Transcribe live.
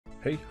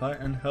Hey, hi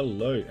and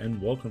hello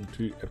and welcome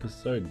to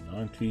episode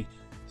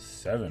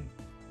 97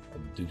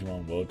 of the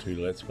Digimon World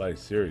 2 Let's Play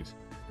series.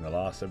 In the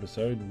last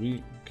episode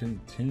we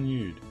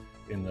continued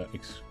in the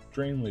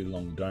extremely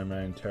long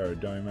domain, Tera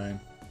Domain,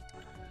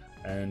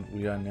 and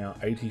we are now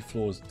 80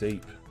 floors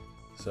deep.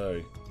 So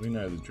we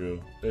know the drill,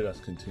 let us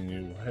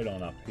continue. We'll head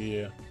on up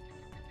here.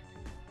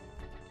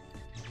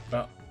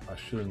 Oh, I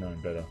should have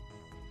known better.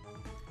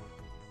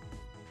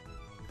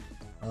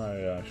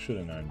 I should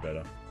have known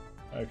better.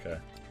 Okay.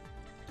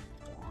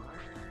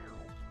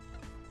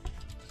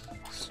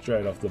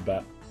 Straight off the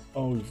bat.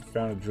 Oh, we've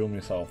found a drill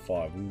missile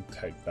 5. We'll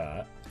take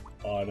that.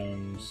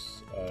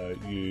 Items,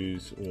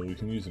 we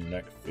can use a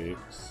mech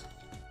fix.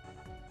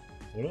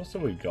 What else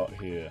have we got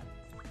here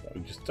that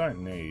we just don't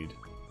need?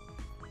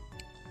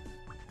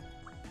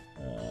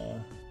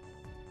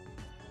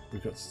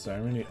 We've got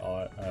so many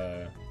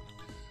R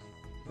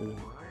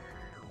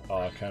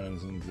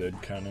cannons and Z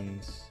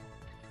cannons.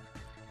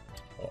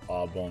 Or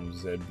R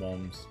bombs, Z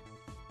bombs.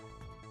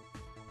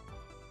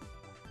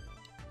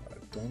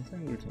 I don't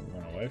think we can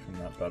run away from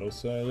that battle,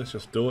 so let's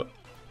just do it.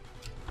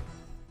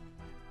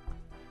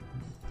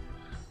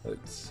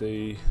 Let's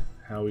see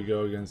how we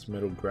go against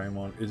Metal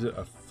Greymon. Is it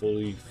a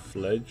fully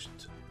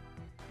fledged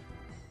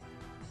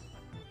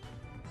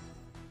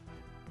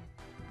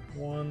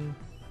one?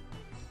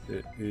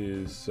 It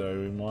is, so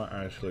we might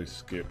actually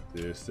skip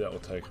this. That will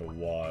take a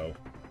while.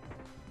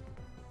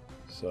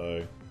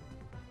 So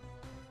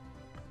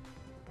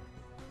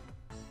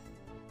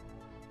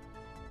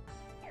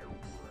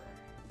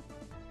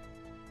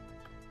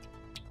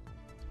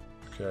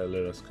okay,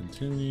 let us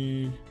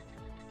continue.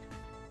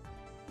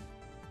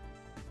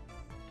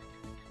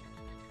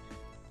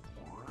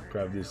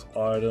 Grab this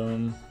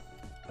item.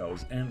 That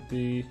was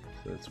empty.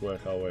 So let's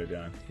work our way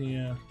down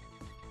here.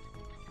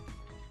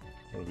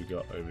 What have we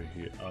got over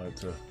here? Oh,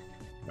 it's a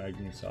mag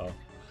missile.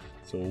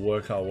 So we'll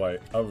work our way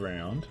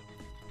around.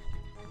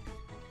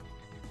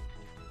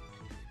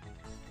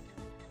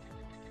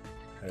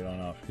 Head on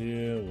up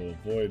here. We'll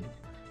avoid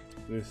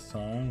this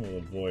time. We'll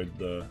avoid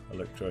the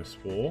electro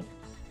spore.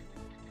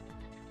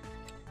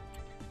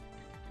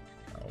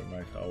 We'll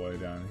make our way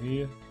down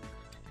here.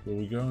 Will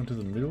we go into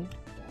the middle?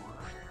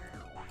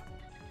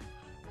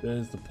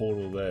 There's the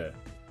portal there.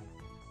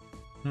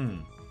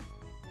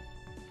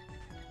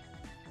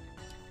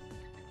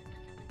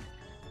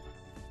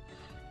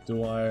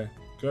 Do I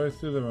go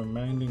through the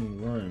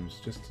remaining rooms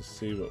just to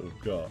see what we've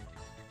got?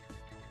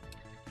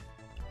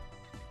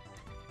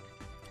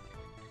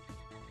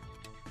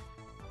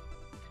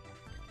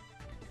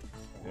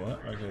 Yeah,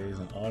 okay, there's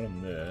an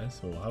item there,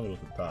 so we'll have a look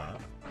at that.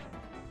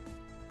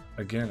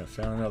 Again, I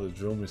found another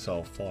drill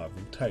missile 5.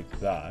 We'll take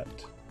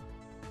that.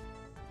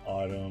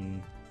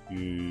 Item,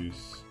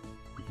 use.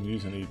 You can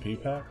use an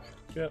EP pack.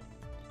 Yep.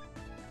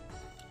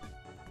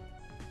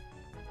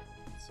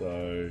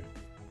 So,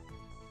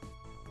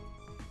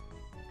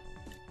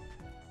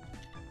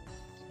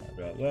 sorry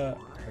about that.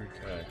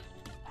 Okay.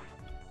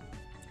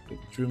 The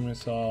drill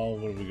missile.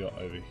 What have we got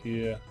over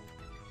here?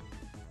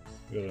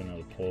 We got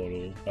another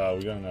portal.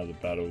 We got another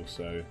battle.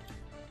 So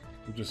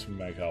we'll just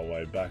make our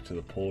way back to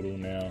the portal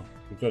now.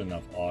 We've got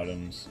enough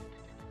items.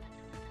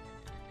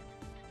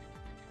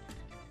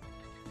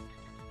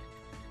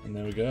 And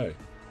there we go.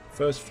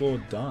 First floor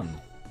done.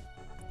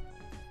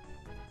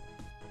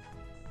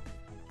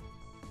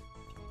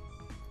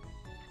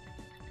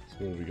 So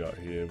what have we got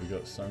here? We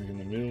got something in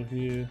the middle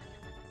here.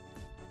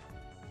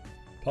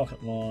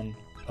 Puppetmon,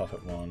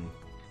 Puppetmon.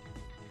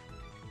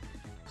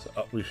 So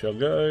up we shall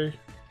go.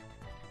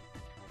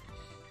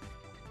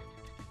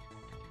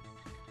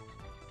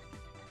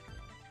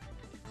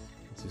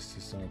 Is this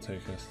just going to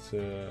take us to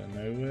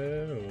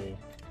nowhere, or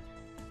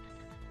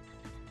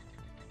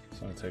it's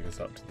going to take us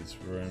up to this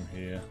room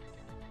here?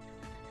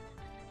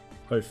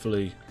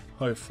 Hopefully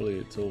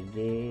it's all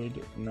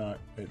good. No,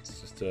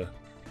 it's just a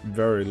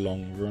very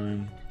long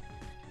room.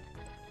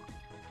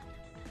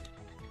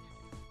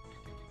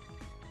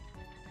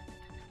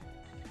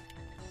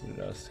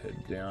 Let us head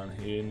down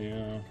here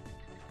now.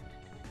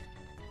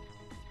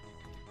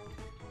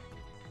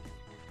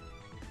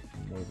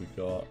 What have we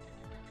got?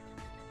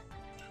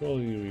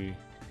 Surely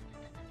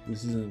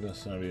this isn't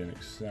just going to be an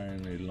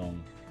extremely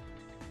long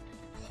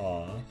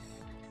path.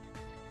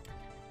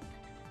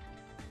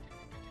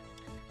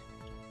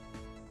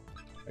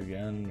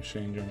 Again,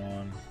 Machine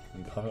Digimon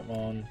and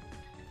Puppetmon.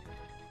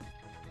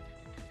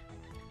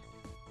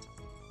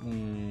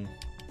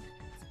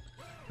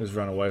 Let's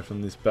run away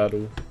from this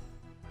battle.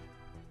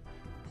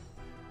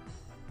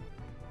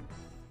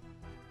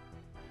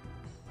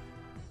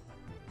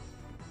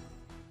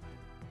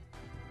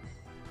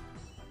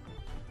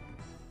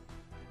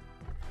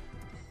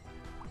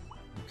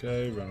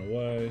 Okay, run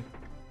away.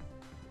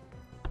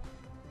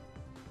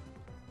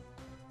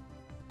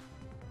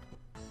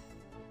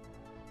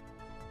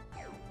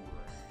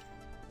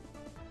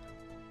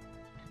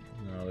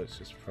 Now let's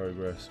just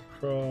progress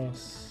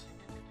across.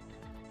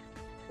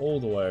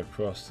 All the way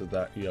across to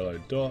that yellow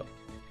dot.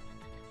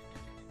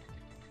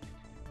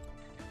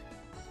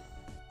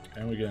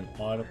 And we get an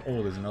item.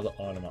 Oh, there's another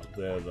item up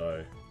there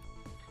though.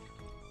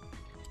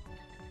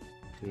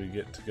 Do we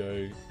get to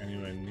go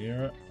anywhere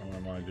near it, or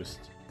am I just...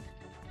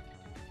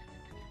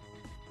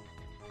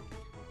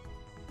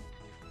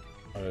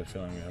 I have a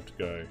feeling we have to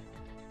go.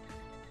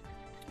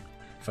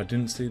 If I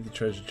didn't see the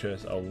treasure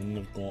chest, I wouldn't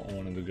have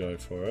wanted to go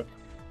for it.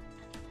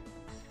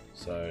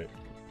 So...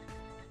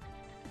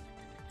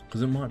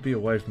 because it might be a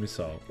wave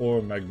missile, or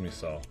a mag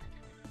missile.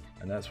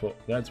 And that's what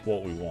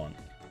we want.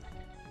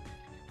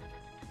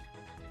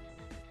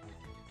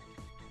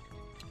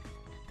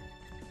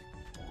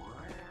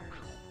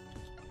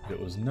 It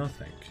was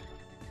nothing.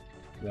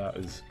 That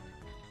is...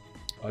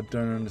 I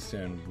don't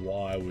understand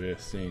why we're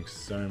seeing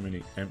so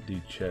many empty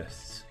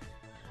chests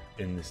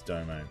in this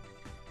domain.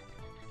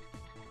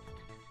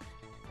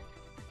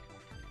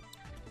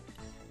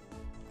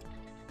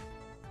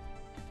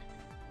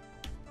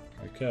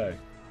 Okay,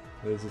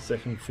 there's the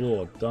second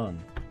floor,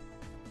 done.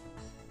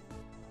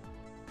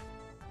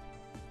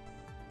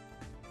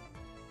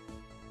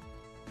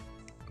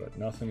 Got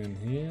nothing in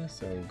here,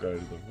 so we'll go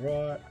to the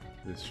right.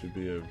 This should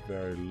be a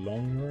very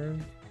long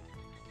room.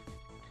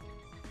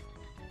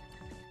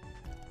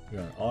 We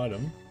got an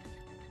item.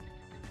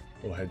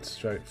 We'll head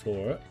straight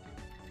for it.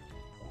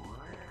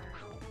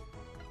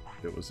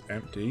 It was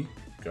empty,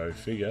 go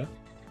figure.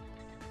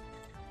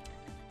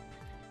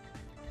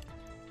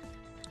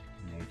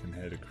 And we can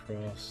head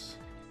across.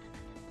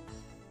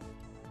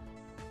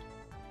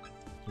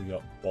 We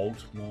got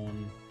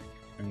Boltmon,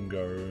 and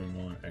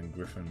Garurumon, and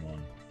Griffinmon.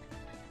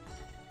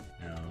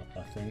 Now,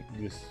 I think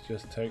this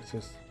just takes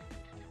us...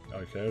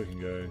 okay, we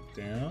can go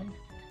down,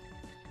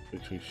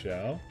 which we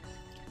shall.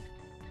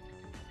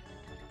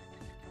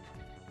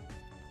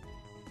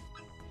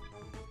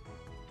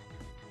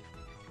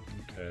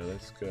 Okay,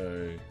 let's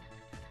go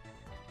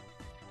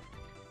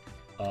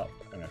up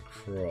and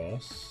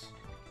across.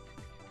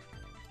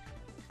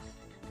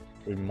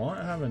 We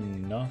might have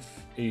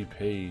enough EP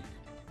to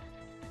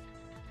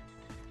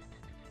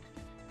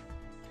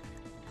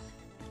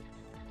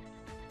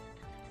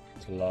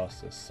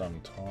last us some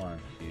time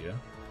here,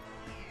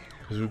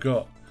 because we've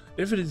got,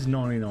 if it is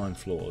 99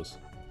 floors,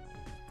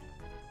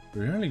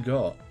 we've only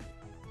got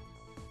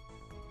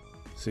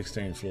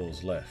 16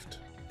 floors left.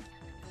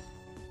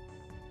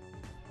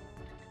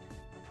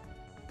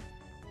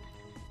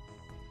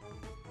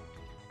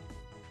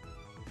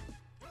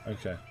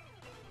 Okay,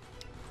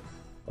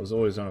 I was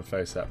always going to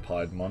face that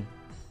Piedmon.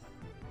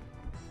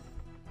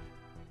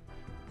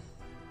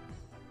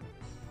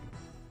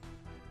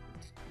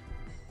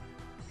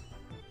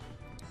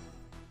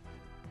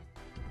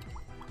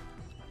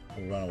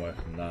 I'll run away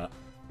from that.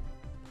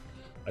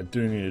 I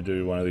do need to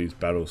do one of these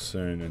battles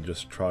soon and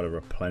just try to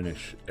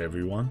replenish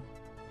everyone.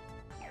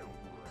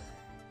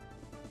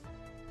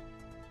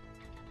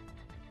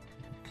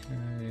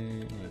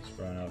 Okay, let's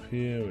run up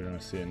here. We're going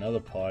to see another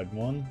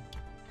Piedmon.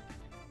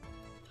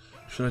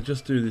 Should I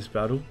just do this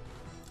battle?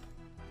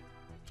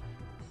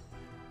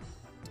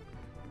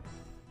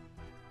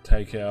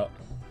 Take out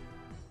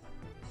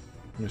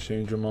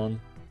Machine Dramon.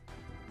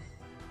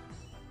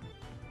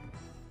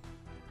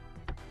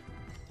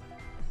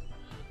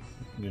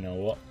 You know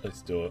what?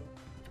 Let's do it.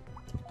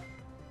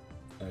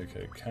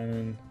 Okay,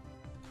 cannon.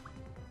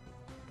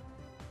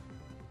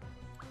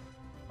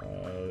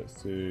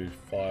 Let's do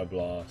Fire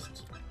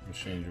Blast,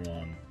 Machine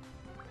Dramon,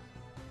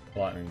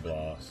 Lightning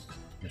Blast,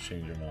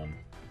 Machine Dramon,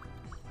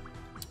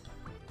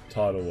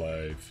 Tidal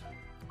Wave,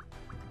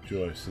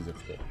 Joy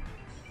Scissor-Claw.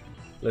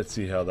 Let's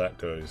see how that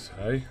goes,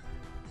 hey?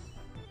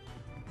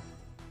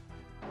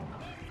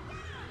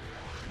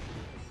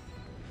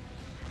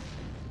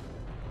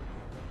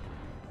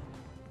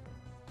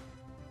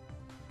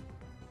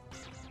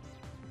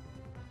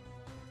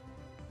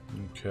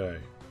 Okay.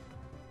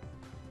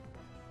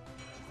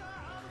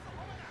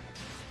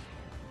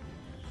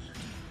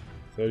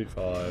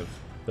 $35,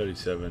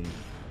 $37,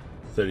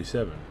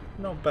 $37.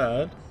 Not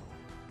bad.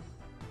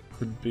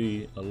 Could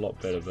be a lot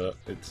better, but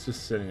it's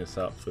just setting us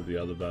up for the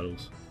other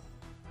battles.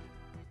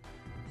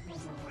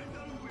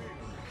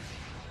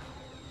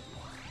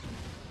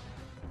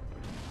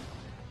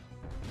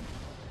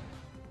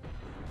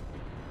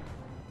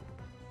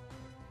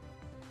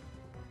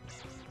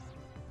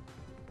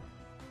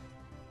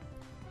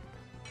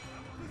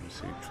 Let's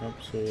see,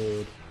 Trump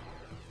Sword.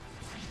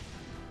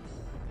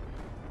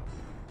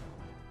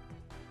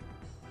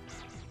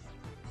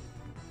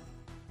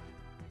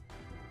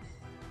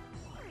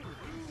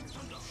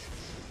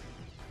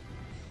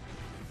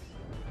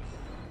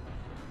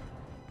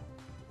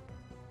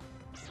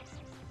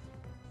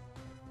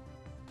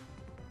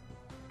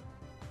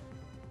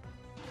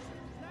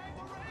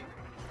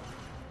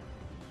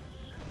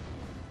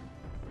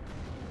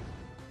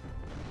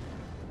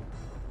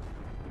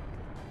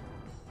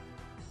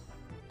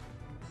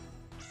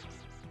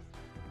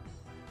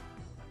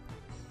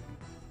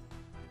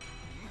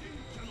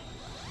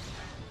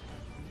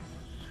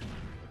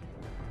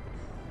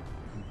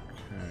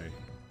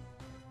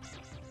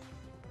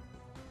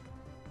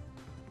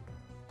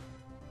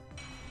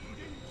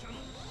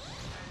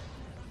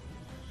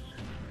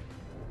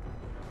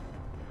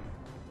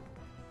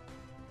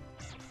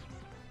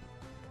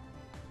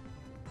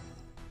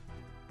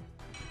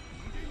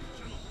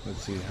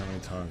 Let's see how many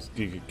times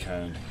Giga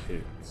Cannon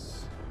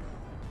hits.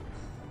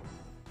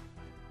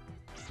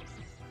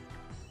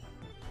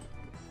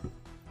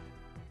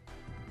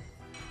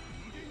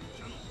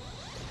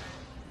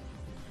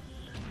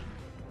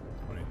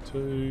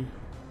 Two.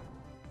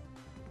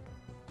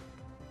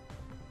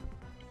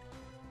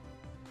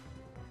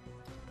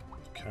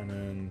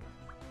 Cannon.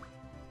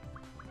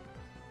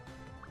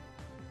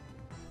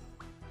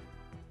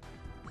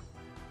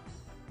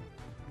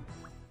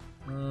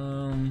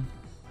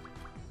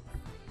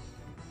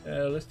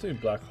 Yeah, let's do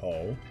Black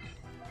Hole.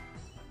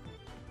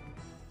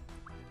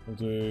 We'll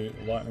do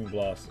Lightning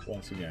Blast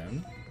once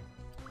again.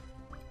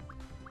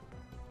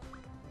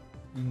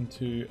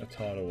 Into a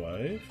Tidal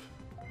Wave.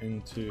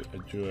 Into a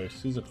Duo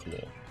Scissor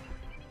Claw.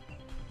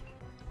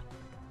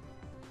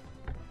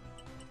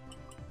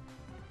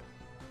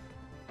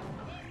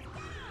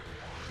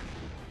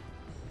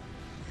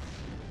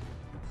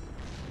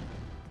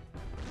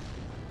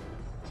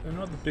 So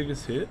not the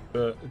biggest hit,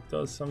 but it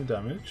does some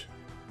damage.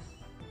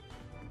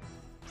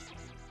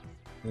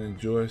 And then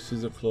Duo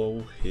Scissor Claw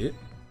will hit.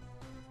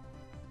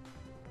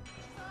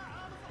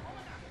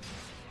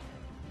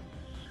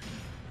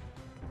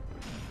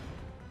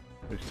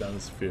 Which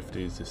does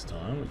 50s this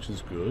time, which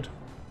is good.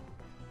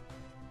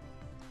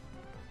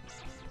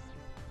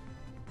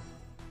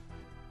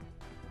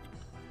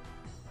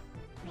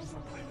 Let's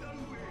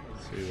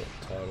see what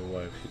Tidal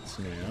Wave hits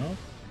now.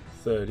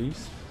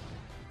 30s.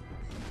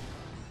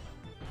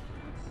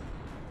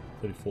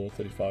 34,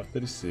 35,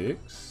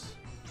 36.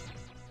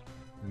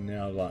 And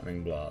now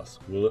Lightning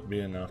Blast. Will it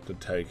be enough to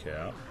take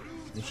out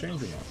Machine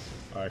Drum?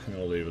 I reckon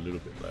it'll leave a little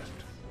bit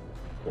left.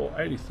 Or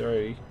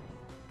 83.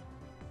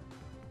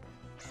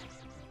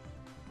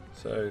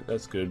 So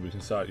that's good, we can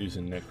start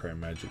using Necro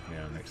Magic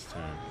now next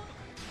turn.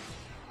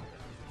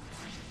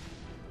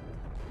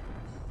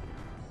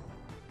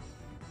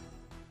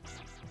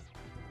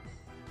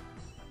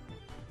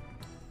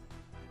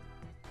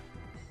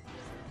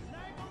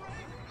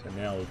 So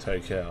now we'll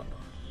take out,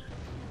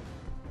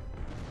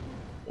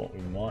 what we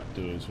might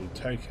do is we'll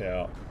take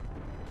out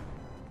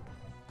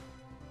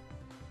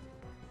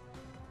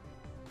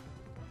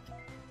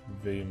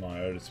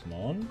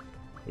Myotismon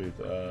with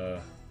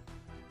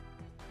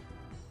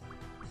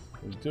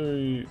we'll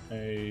do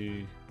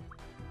a,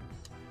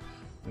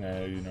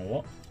 now you know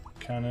what,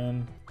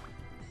 Cannon,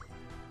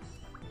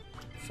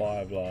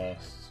 Fire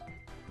Blast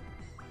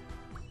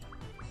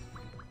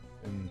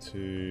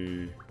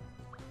into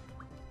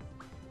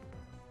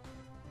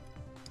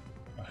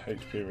a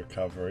HP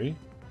recovery.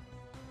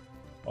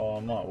 Oh, I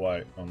might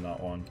wait on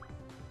that one.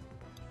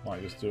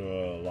 Might just do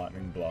a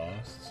Lightning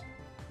Blast.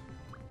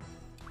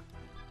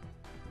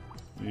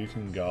 You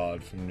can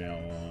guard from now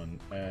on,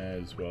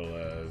 as well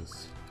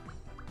as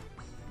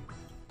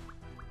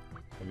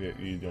I'll get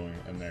you doing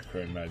a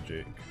Necro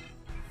Magic.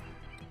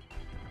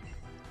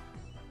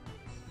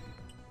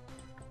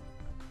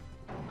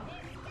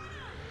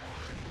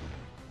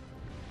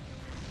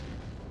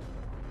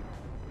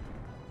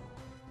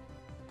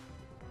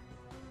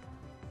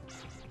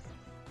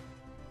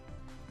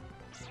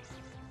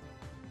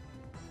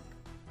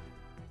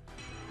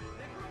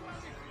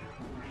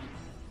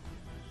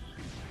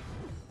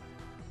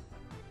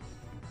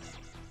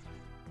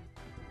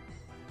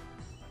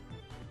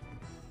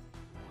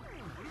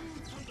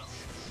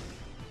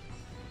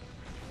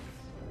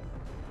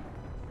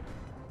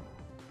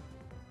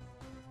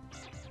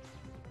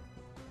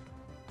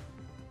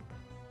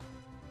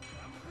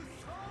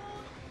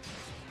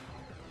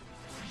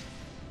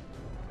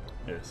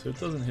 Yeah, so it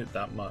doesn't hit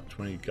that much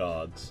when he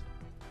guards.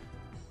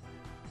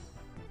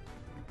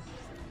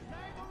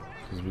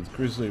 Because with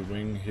Grizzly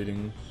Wing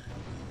hitting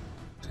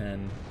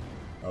 10,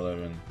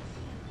 11,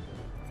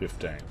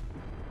 15.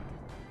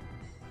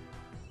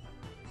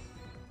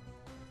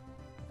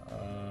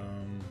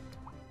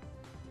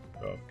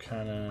 Got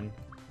Cannon.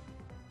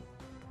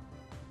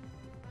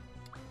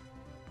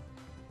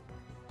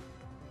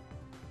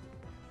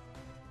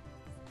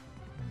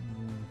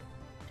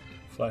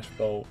 Flash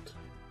Bolt.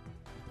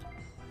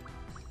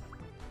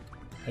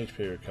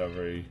 HP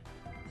recovery,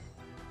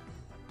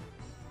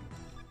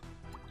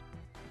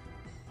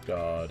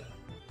 guard,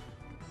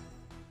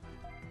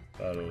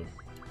 battle,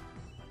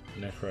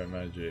 Necro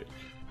Magic.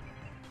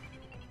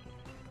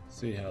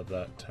 See how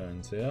that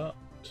turns out.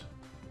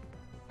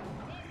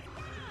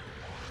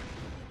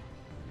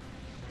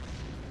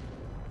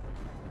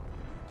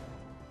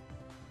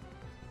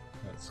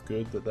 That's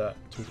good that that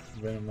took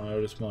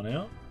Myotismon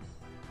out,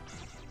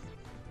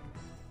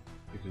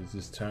 because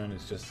this turn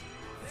is just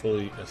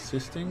fully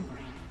assisting.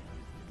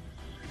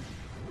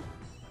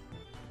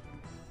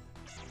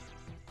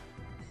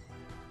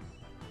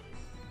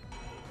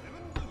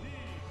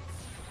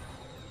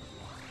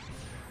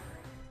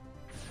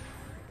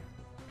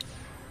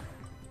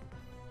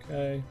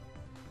 Okay.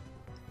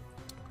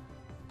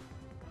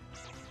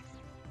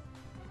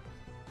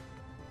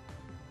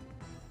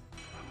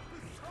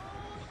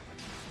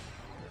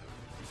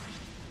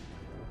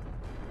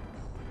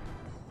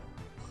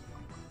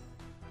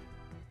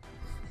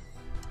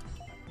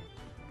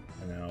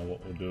 And now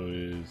what we'll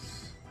do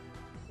is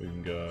We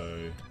can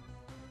go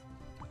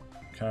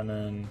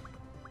cannon.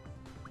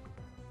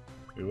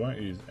 We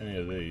won't use any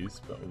of these,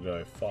 but we'll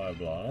go fire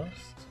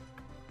blast,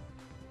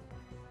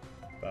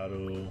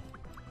 battle,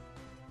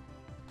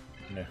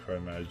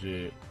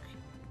 necromagic,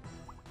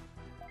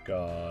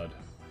 guard,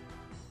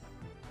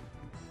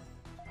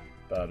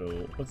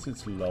 battle. What's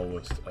its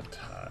lowest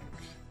attack?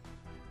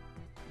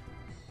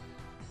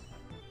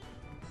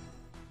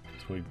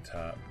 Twig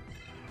tap.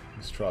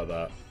 Let's try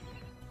that.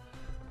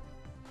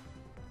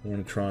 I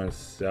want to try and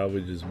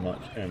salvage as much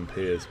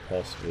MP as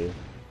possible.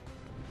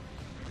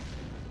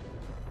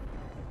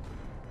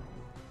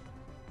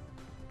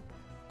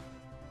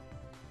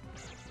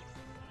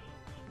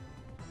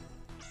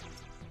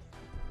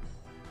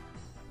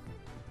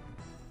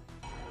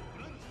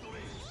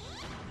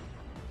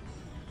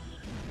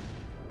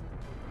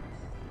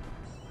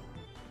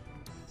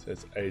 So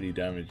it's 80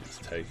 damage it's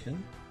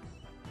taken.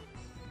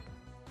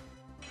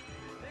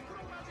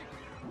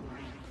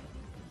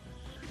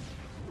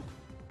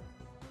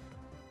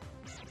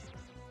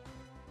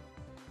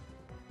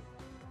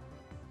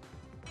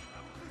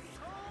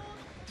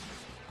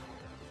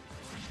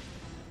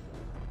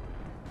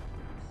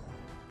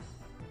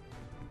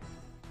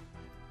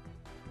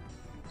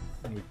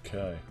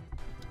 Okay.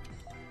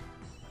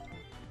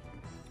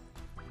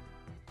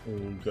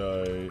 We'll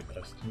go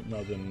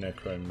another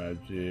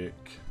necromagic.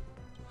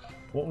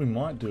 What we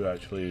might do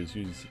actually is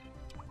use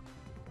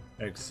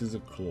Scissor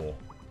Claw.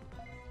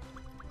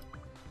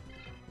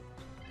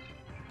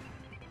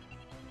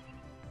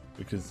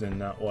 Because then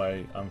that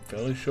way I'm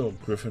fairly sure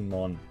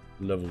Griffinmon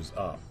levels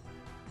up.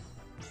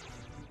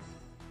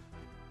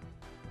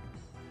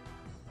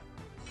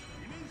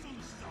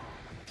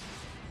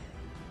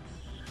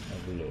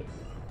 Have a look.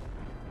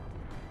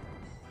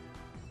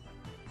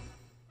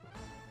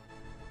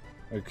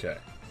 Okay.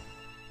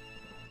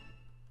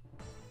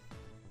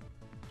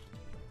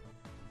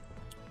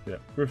 Yeah,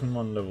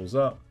 Griffinmon levels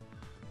up.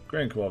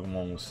 Green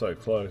Quaggamon was so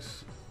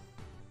close.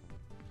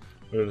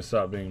 We're going to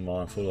start being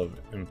mindful of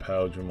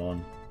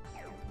Impaledramon.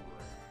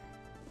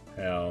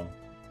 How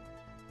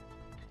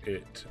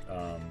it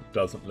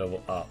doesn't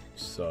level up,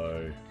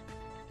 so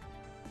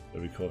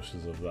we'll be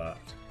cautious of that.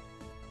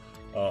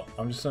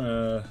 I'm just going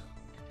to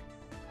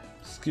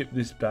skip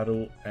this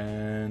battle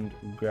and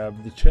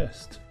grab the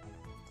chest.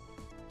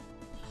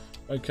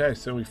 Okay,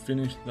 so we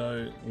finished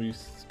though, we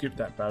skipped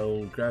that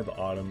battle, grabbed the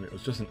item, it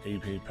was just an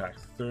EP pack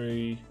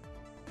 3.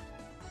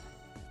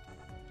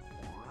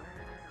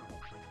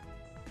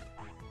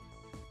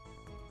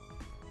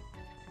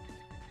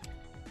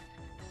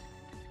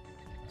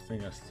 I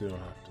think I still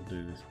have to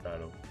do this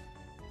battle.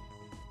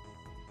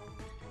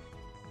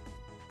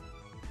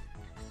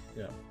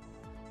 Yeah.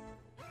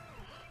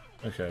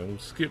 Okay, we'll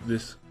skip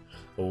this,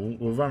 or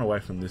we'll run away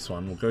from this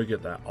one, we'll go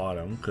get that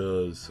item,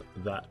 because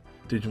that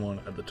Digimon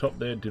at the top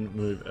there didn't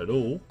move at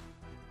all,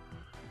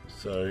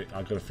 so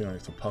I got a feeling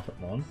it's a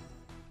Puppetmon,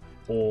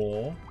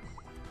 or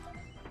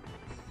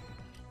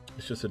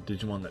it's just a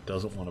Digimon that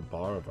doesn't want to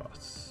borrow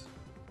us.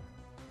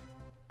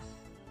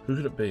 Who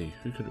could it be?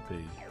 Who could it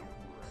be?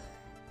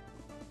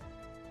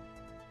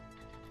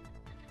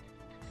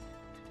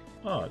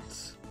 Oh,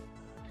 it's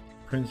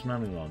Prince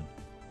Mamilon.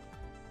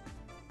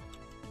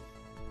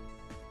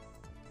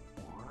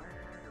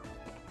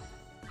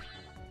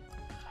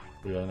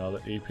 We got another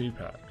EP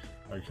pack.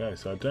 Okay,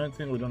 so I don't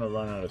think we're going to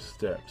run out of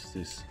steps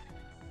this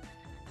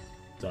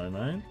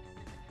domain.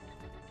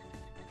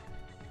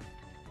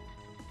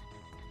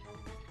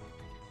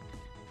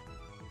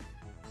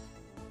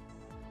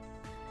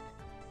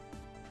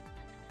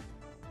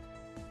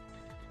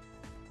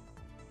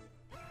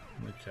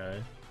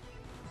 Okay.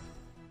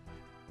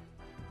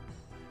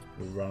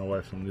 We'll run away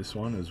from this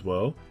one as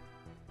well.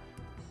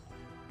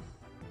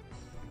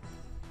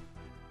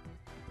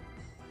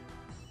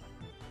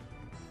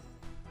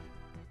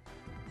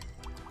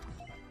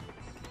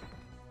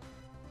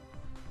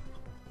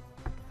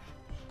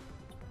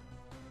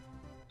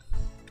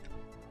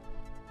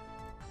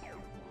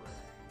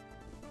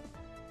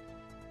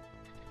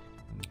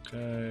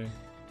 Okay,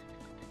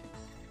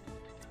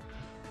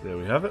 there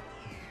we have it.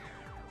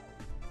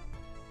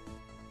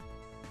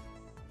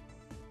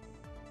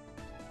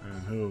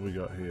 And who have we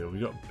got here? We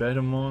got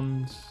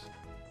Betamons,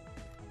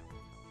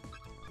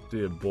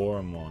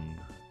 Diaboramon.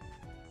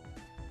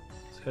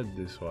 Let's head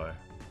this way.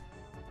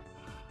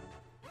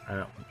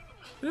 And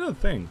the other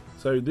thing,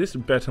 so this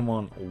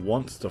Betamon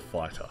wants to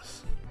fight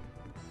us.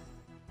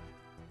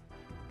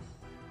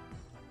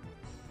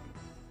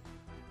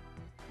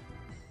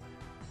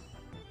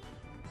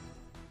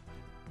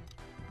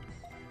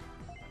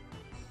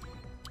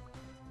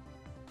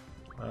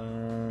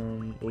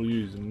 We'll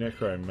use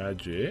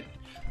Necromagic,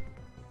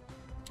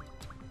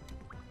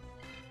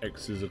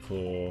 Scissor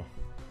Claw,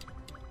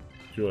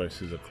 Duo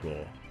Scissor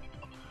Claw,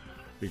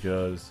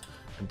 because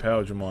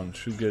Impaledramon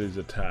should get his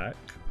attack.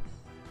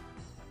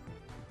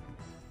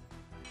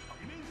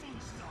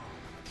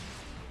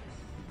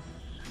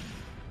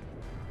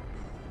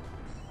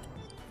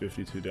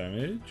 $52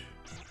 damage.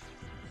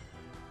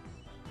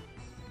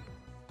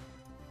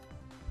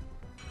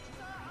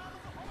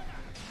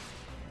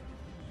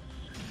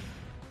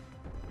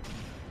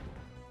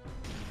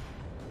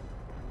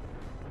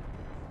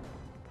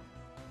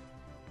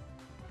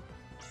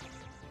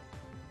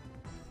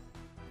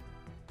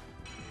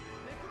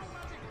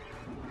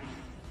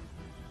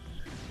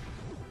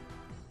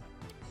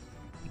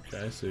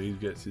 Okay, so he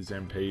gets his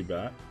MP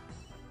back.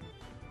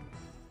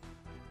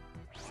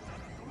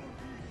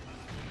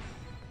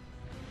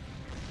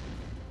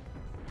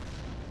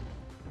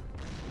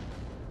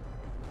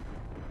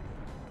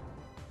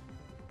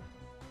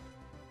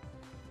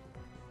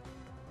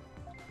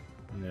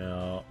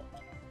 Now,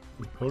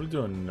 we'll probably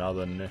do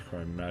another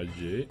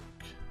Necromagic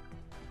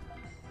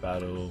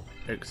battle.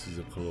 X is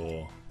a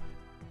claw.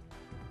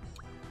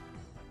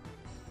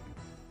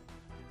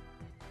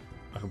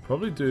 I can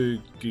probably do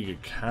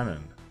Giga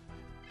Cannon.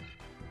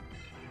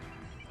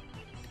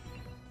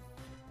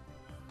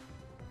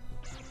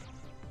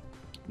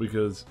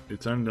 Because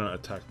it's only going to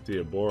attack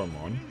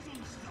Diaboromon.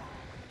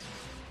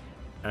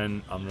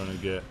 And I'm going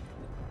to get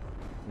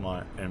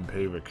my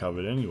MP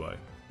recovered anyway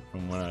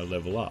from when I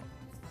level up.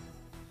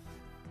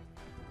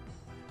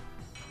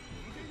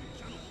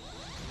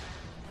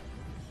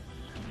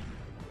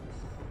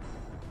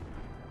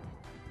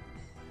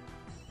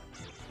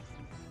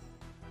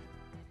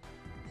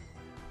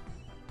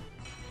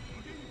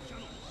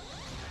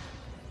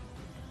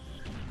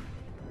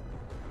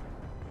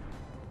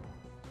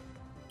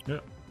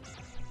 Yep.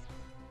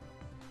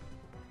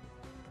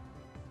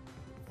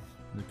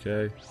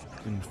 Okay,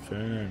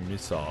 Inferno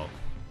Missile.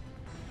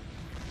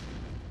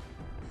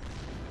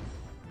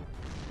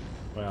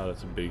 Wow,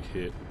 that's a big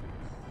hit.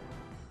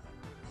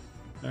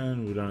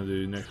 And we're gonna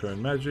do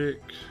Necromagic.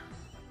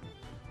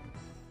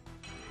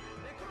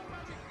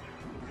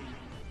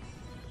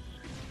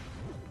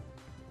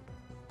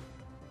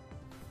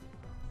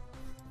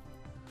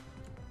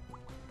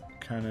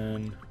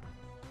 Cannon.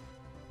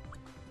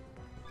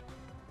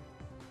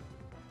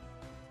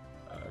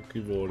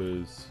 Give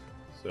orders.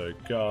 So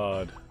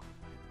guard.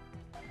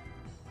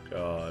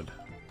 Guard.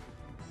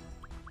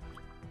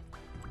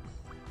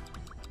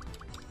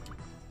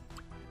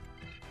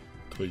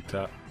 Quick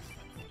tap.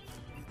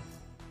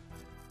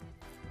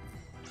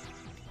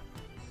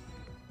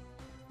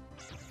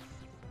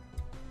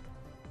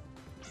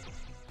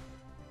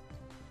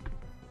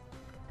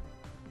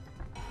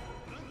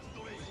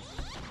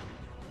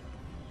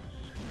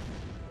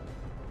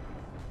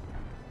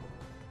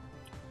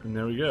 And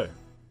there we go.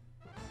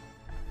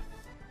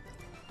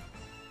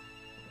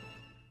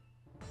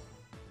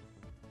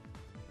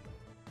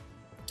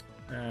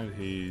 And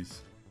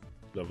he's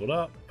leveled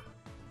up.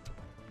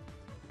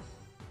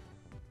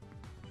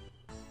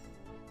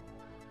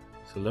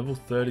 So level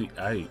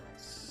 38.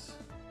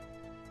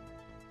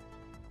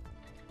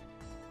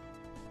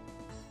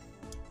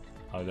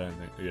 I don't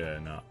think, yeah,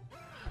 no.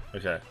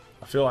 Okay,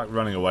 I feel like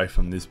running away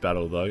from this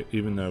battle though,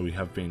 even though we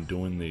have been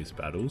doing these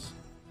battles.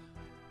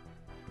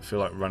 I feel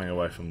like running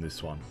away from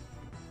this one.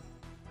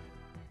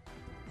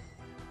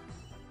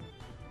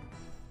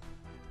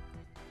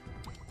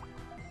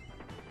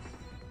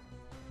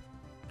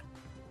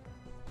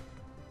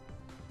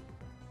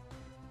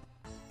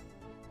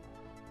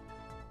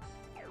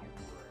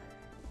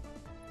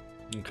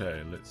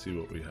 Okay, let's see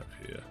what we have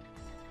here.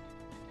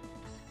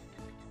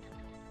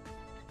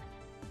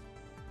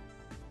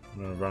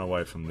 I'm going to run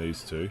away from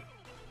these two.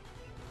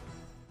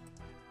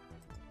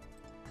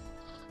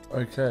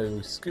 Okay,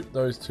 we skipped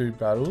those two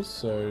battles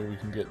so we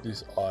can get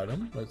this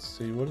item. Let's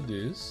see what it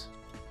is.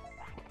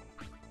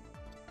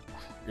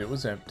 It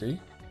was empty,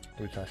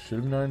 which I should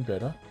have known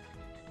better.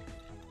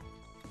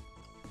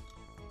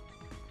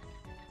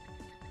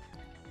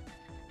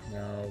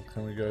 Now,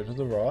 can we go to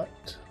the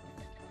right?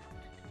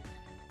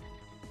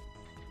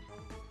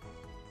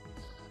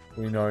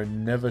 We know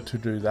never to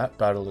do that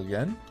battle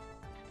again.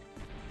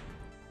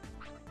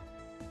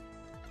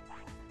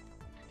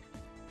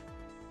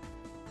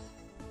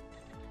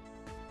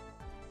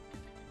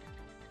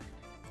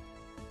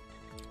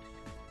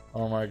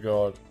 Oh my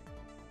god.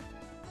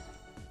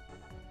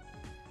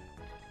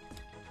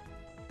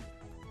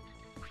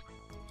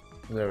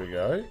 There we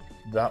go.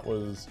 That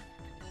was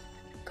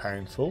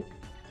painful.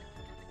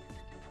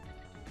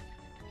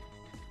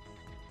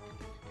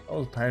 That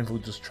was painful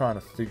just trying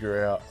to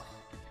figure out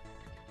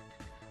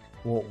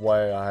what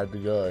way I had to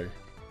go.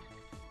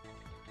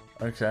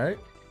 Okay.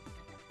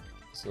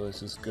 So let's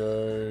just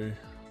go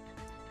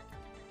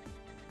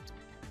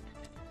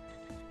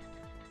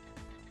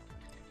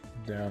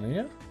down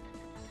here.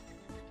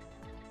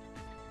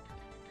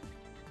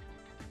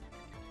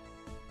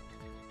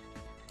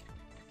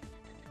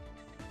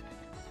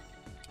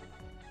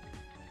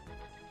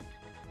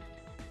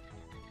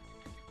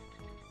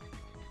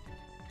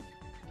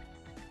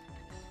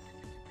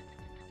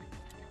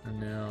 And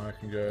now I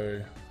can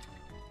go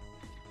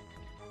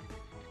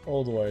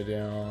all the way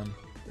down,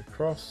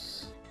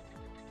 across.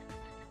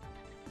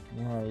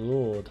 My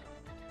lord.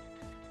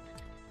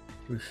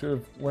 We should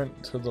have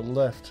went to the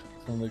left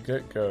from the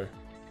get-go.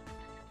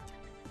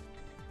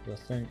 I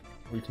think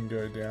we can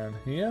go down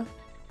here.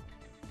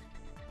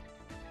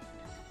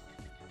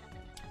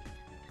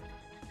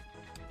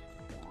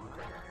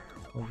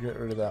 We'll get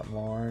rid of that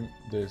mine.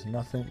 There's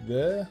nothing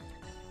there.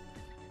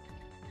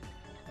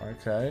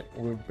 Okay,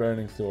 we're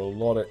burning through a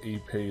lot of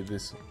EP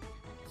this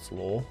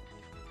floor.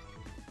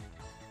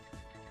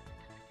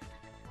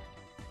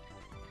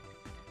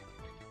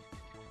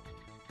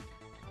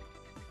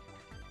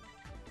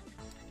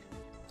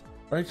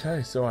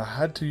 Okay, so I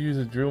had to use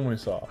a drill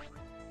missile.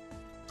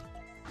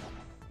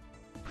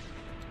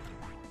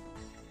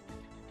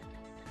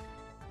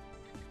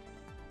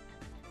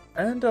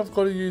 And I've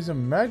got to use a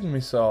mag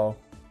missile.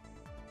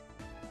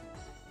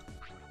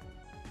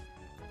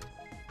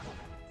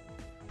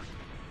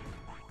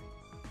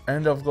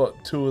 And I've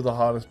got two of the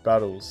hardest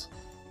battles.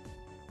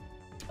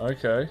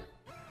 Okay.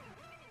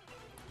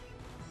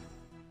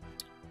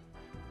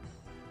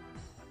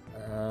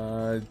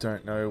 I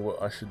don't know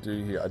what I should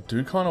do here. I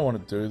do kind of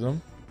want to do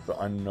them, but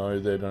I know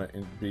they're going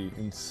to be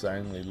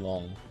insanely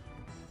long.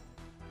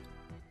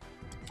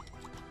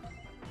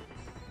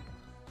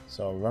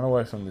 So I'll run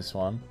away from this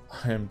one.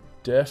 I am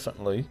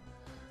definitely...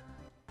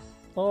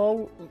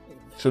 Oh,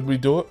 should we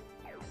do it?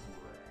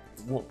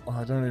 What,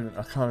 I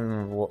can't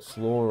remember what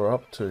floor we're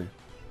up to.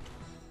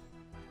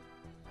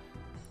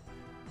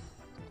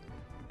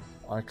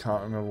 I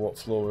can't remember what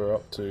floor we're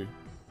up to.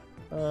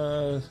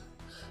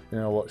 You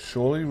know what,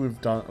 surely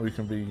we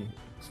can be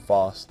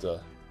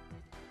faster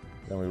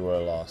than we were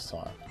last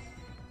time.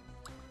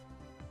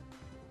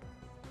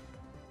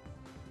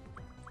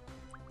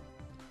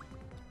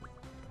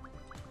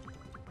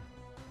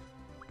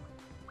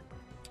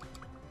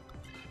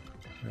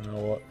 You know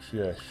what,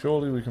 yeah,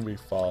 surely we can be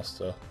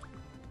faster.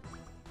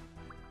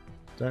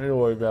 Don't need to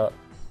worry about...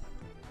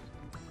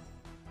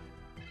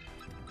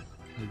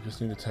 We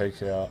just need to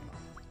take out...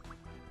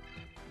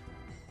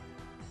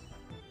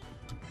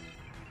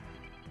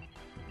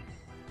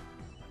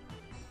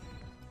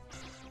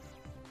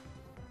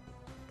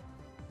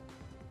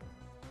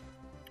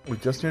 We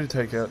just need to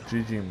take out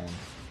Digimon.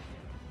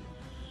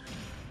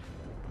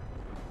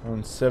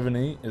 And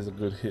 70 is a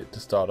good hit to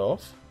start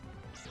off.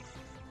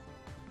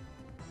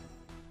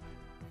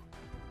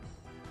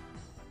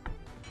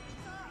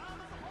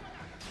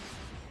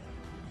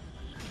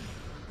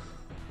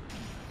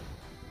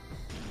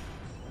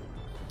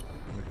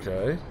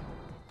 Okay.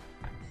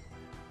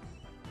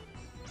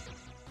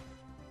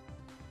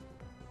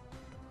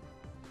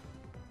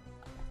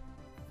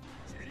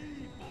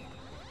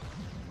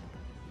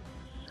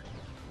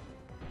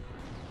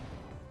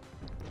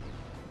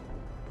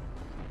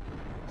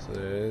 So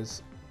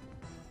there's...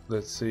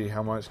 Let's see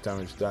how much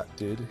damage that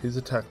did. His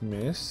attack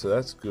missed, so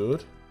that's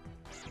good.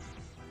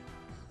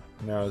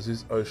 Now is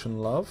his Ocean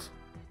Love.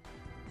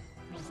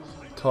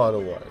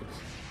 Tidal Wave.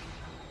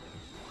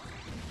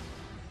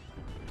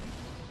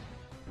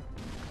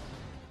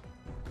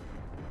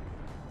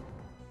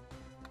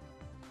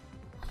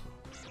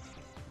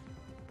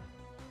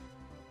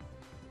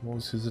 What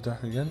was his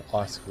attack again?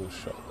 Icicle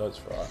Shot, that's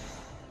right.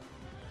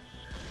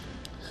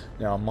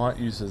 Now I might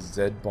use a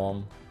Z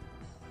Bomb.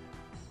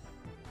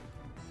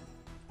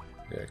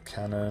 Yeah,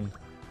 cannon.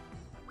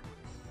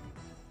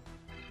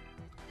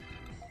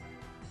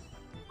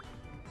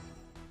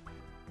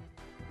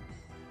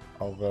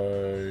 I'll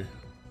go...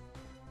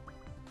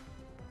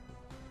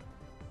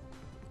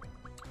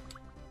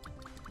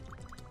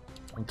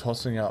 I'm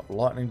tossing out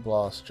Lightning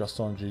Blast just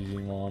on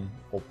Digimon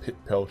or Pit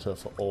Pelter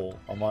for all.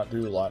 I might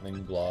do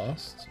Lightning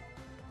Blast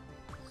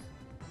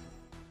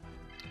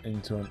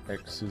into an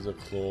X Scissor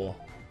Claw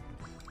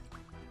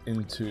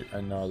into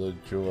another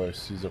Duo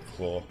Scissor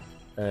Claw.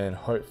 And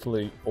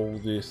hopefully all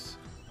this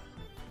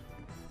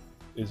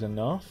is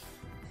enough.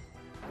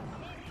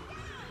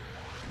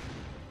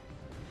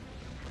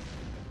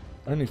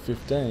 Only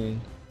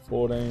 15,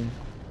 14,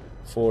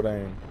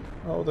 14.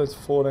 Oh, there's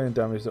 14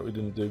 damage that we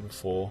didn't do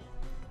before.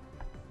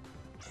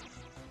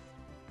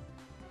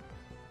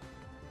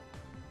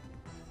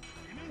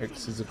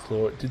 X Scissor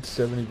Claw, it did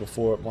 70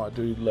 before, it might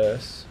do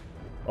less.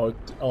 Oh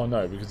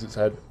no, because it's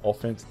had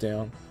offense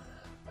down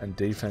and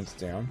defense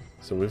down.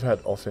 So we've had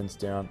offense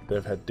down,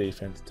 they've had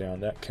defense down,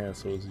 that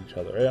cancels each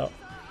other out.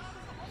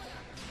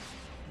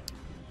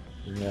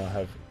 We now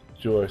have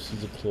Duo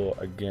Scissor Claw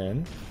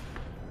again,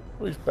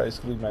 which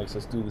basically makes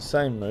us do the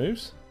same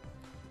moves.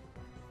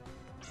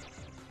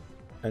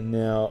 And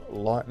now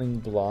Lightning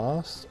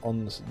Blast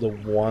on the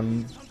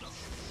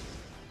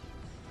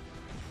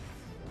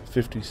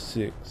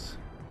 156.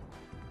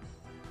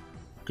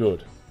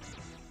 Good.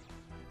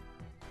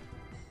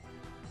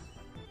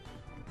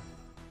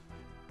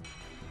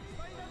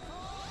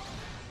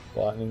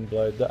 Lightning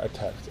Blade, that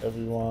attacks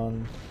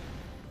everyone.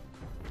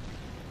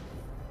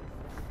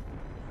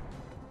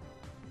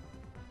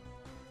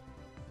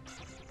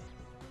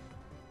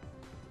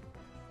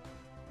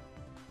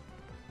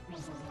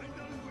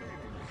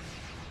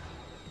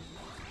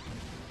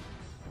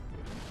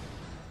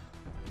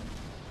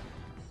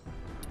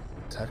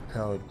 Attack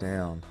power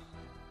down.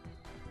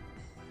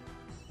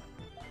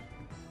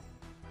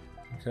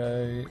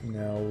 Okay,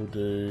 now we'll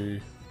do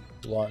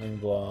Lightning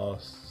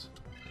Blast.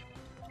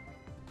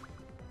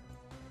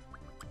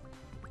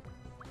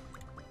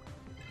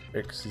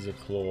 X Scissor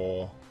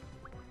Claw.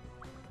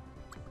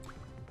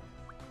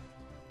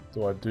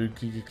 Do I do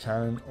Giga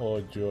Cannon or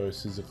Duo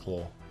Scissor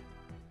Claw?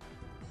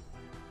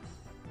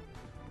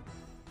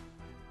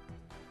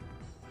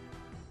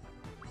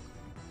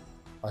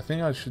 I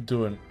think I should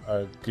do a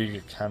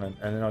Giga Cannon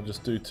and then I'll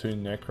just do 2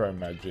 Necro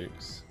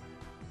Magics.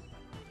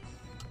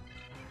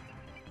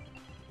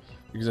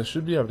 Because I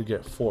should be able to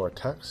get 4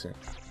 attacks in.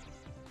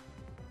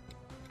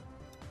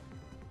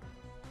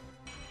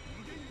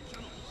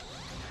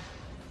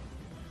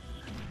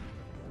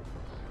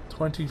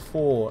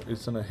 $24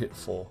 is gonna hit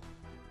 4.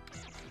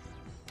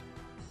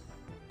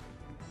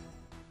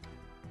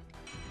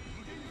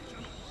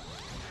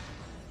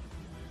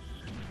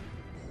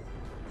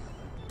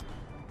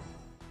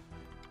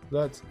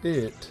 That's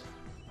it.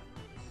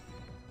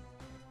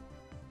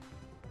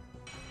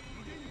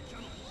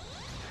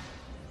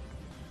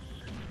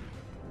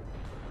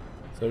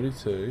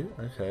 $32,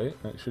 okay,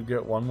 and it should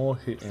get 1 more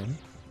hit in.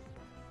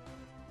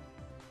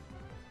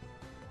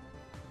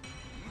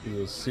 It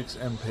was 6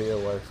 MP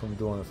away from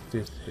doing a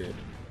 5th hit.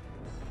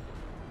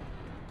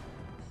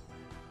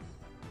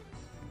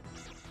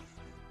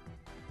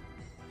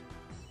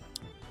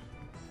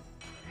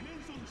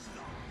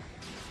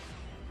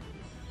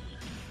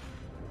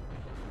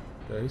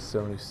 Okay,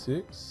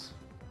 76.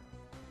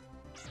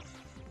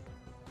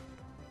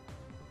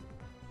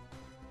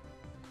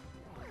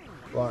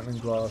 Lightning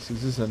Blast,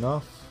 is this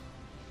enough?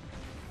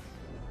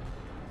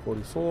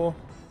 44.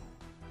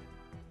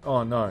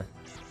 Oh no.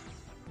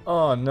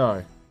 Oh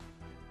no.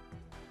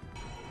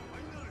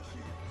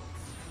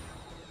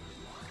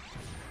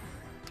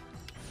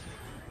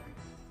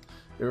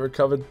 It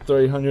recovered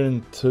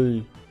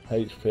 302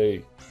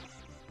 HP.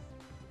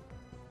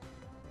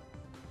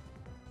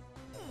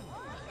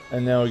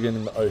 And now we're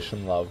getting the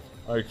Ocean Love.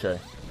 Okay.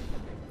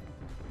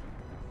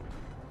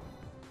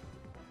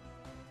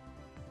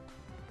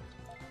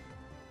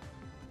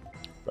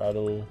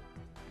 Battle.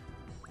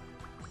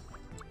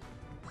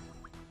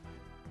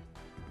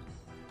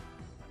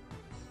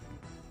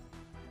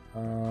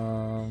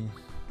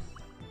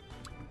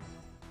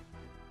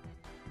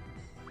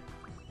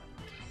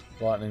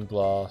 Lightning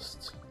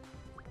Blast.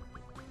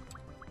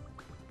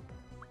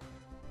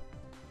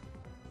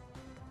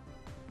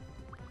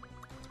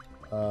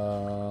 I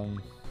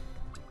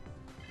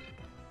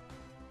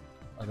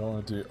don't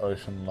want to do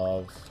Ocean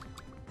Love.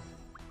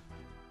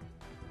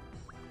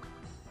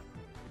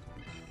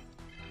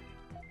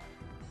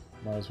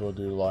 Might as well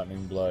do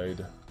Lightning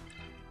Blade.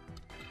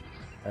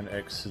 And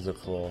X Scissor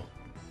Claw.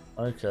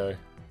 Okay.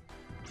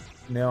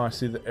 Now I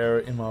see the error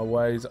in my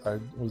ways. I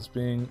was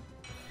being...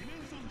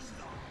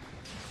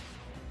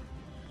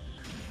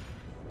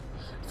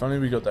 If only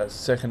we got that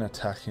second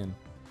attack in.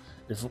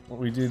 If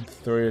we did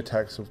 3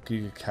 attacks of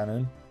Giga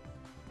Cannon.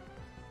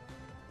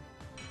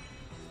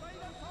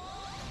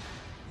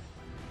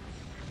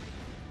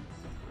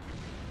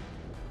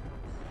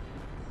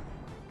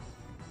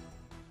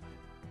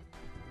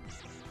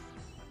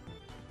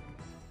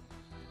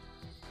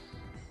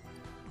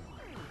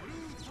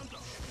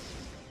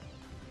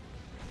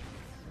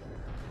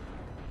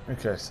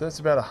 Okay, so that's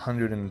about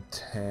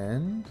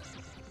 110,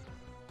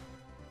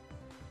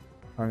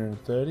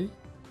 130,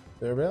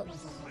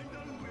 thereabouts.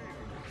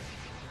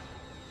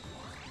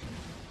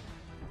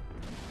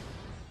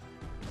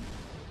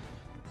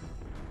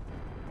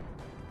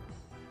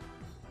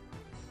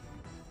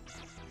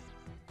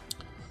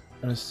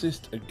 An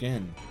assist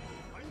again.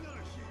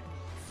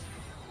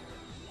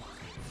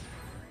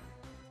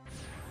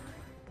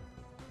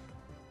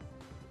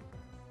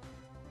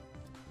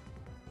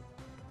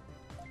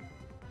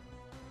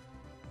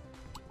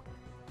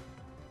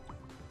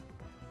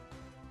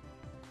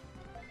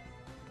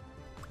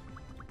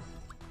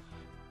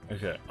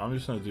 Okay, I'm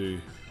just gonna do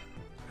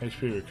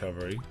HP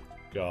recovery,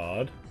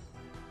 guard,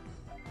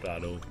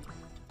 battle,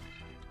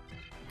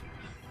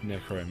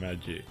 necro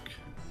magic.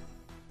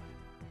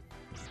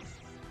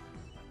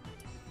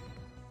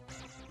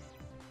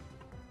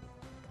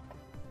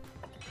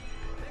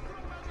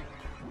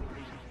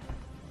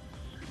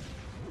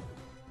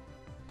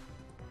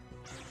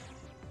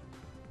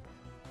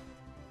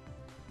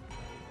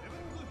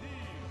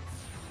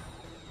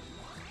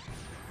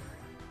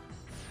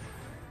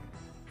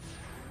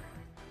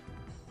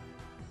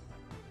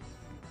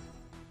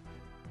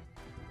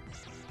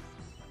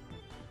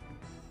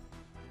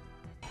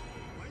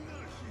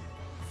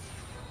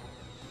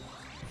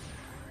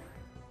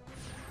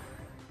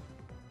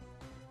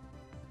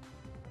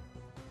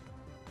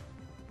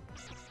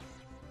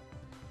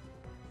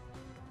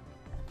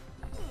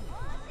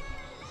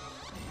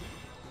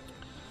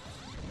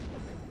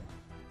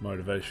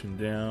 Motivation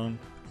down.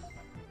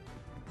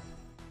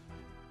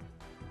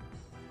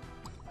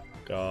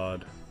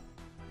 Guard.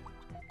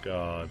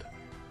 Guard.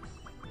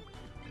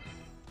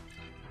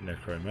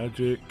 Necro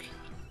magic.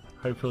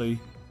 Hopefully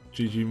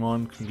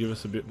Digimon can give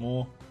us a bit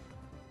more.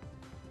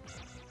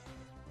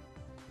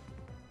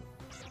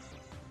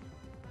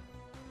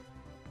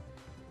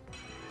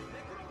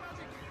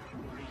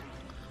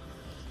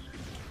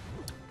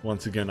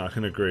 Once again, I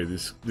can agree,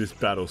 this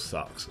battle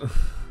sucks.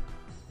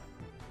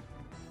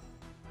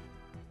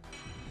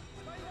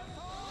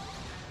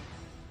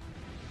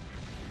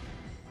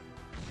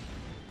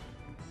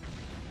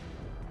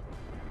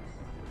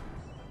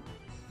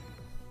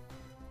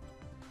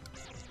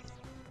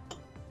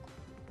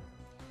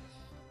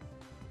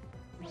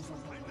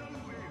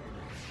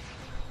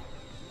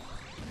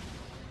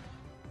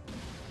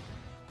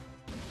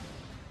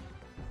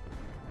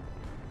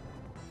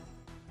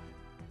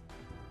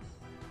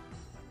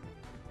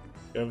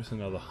 gave us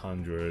another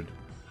 100.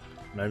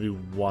 Maybe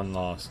one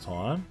last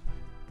time.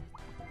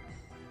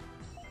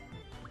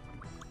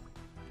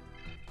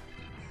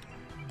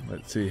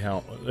 Let's see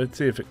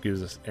if it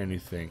gives us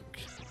anything.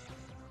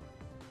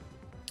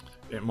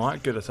 It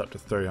might get us up to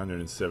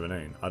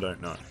 317, I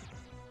don't know.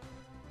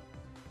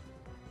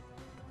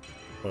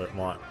 Or it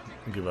might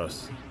give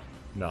us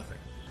nothing.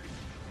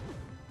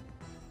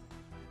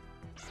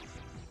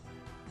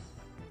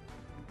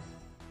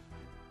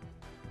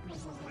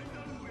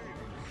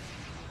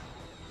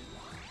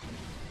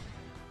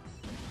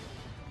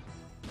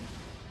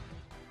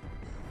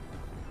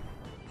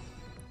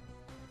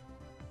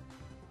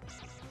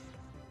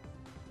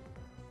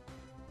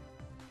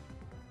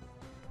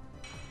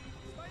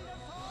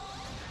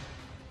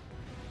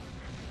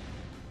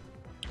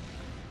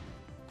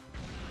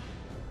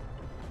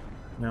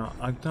 Now,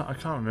 I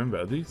can't remember.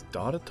 Are these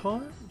data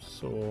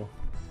types or?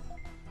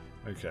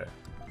 Okay,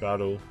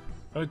 battle.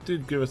 Oh, it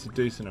did give us a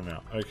decent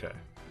amount. Okay.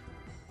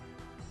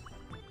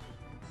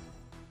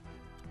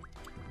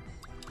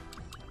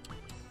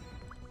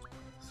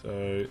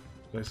 So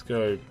let's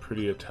go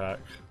pretty attack,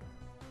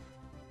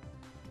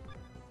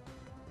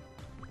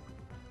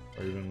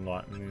 or even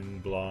lightning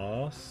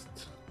blast.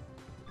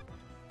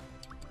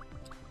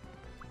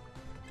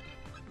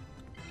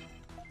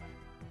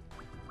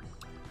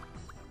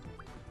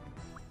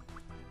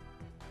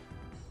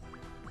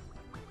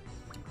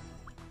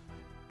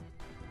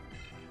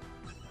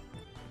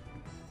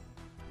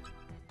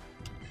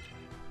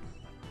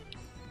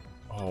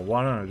 Oh,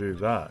 why don't I do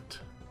that?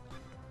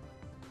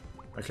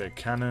 Okay,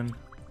 cannon,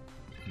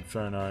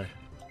 inferno,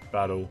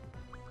 battle,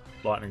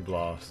 lightning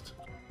blast,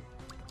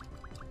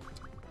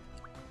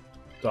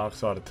 dark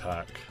side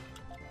attack,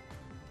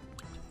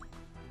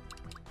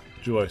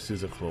 joy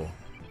scissor claw.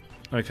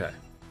 Okay.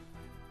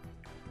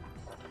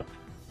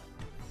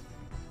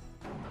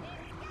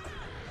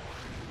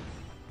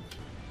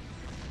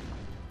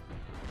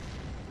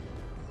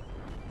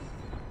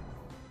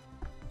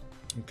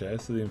 Okay,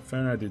 so the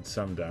inferno did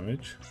some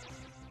damage.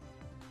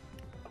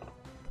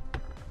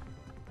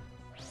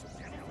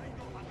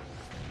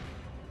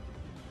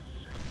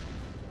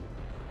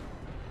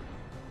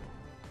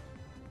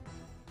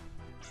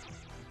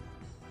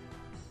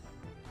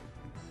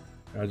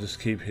 I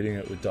just keep hitting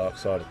it with dark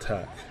side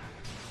attack.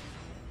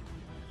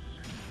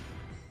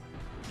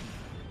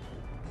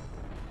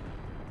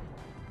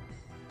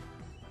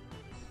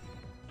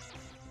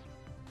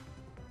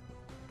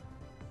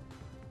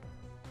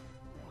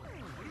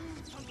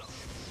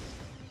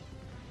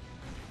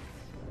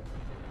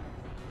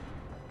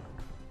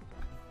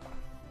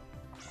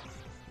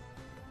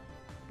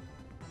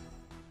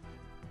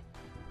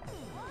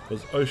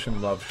 Because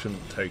Ocean Love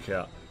shouldn't take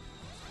out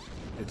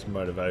its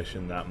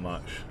motivation that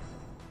much.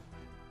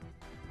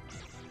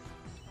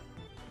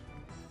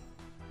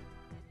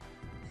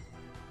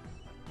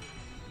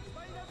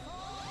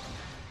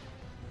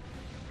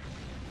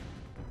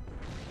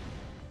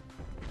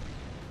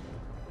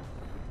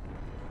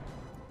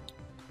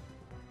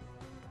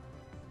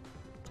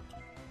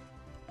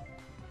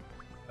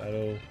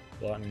 Battle,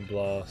 lightning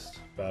blast,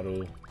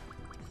 battle,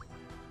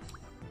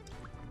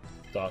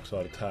 dark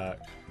side attack,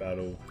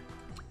 battle,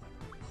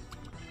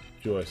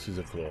 joy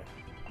scissor claw.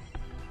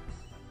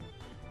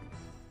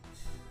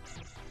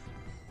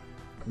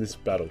 This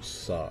battle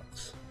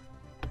sucks.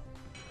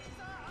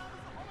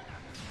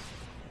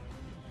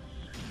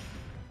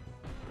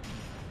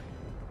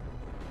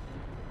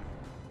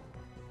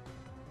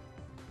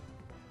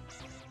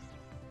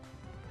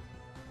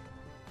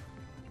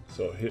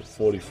 So it hit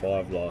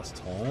 45 last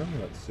time.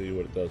 Let's see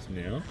what it does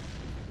now.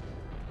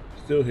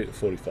 Still hit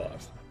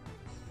 45.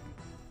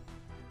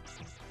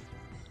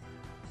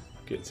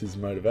 Gets his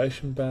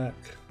motivation back.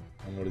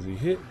 And what does he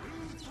hit?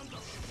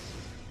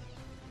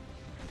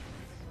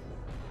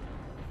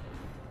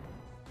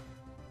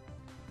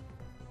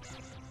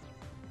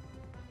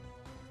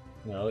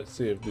 Now let's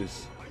see if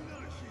this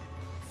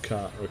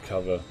can't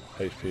recover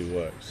HP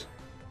works.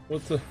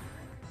 What's the...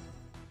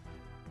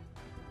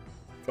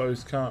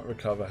 Foes can't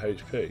recover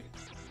HP.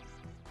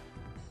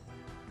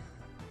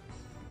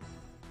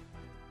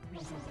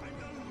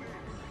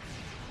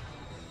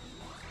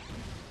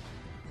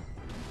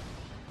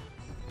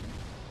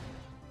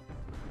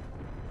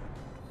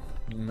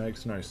 It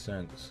makes no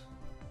sense.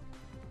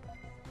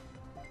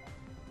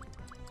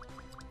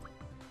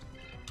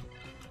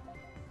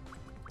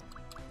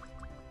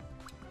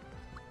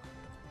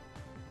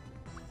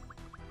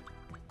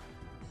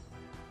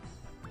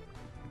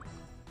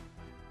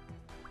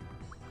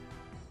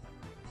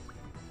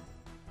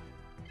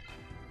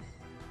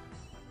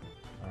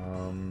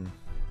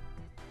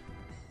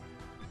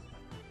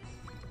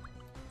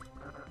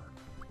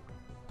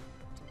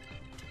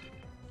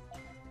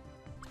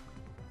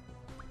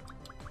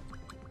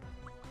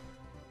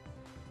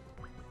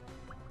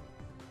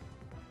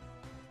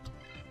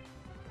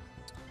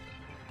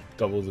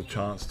 Double the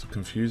chance to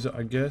confuse it,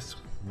 I guess.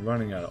 I'm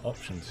running out of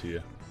options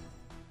here.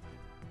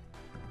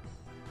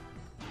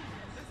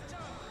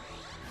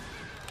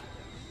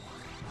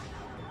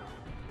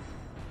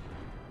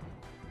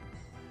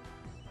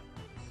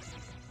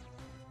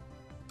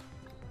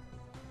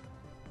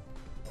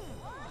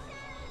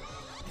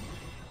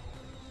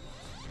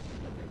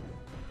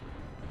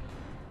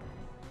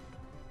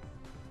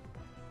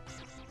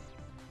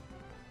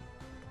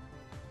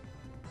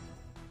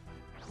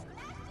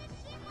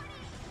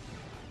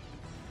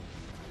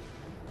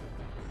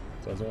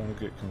 Doesn't want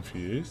to get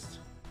confused.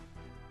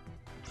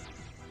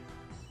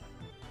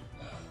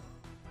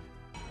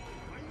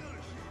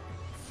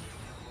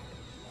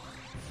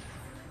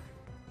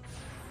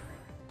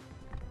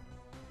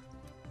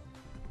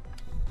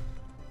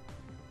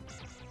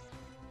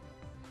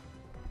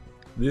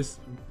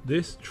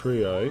 This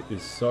trio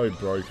is so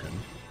broken.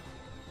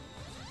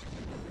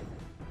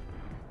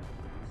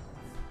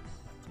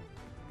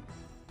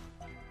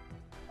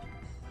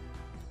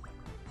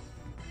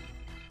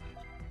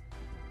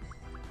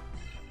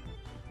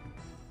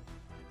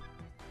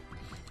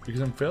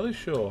 Because I'm fairly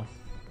sure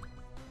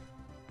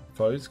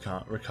foes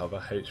can't recover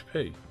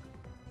HP.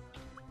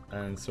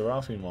 And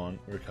Seraphimon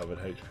recovered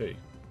HP.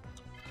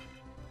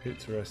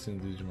 Hits resting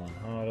Digimon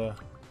harder.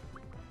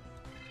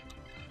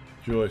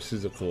 Joy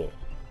Scissor Claw.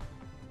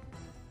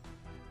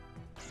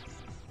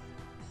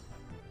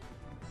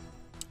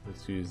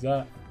 Let's use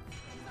that.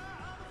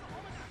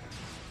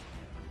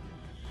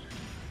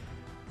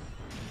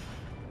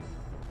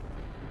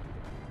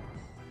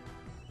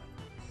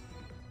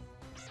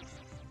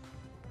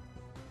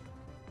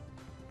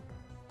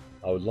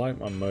 I would like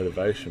my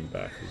motivation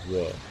back as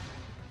well.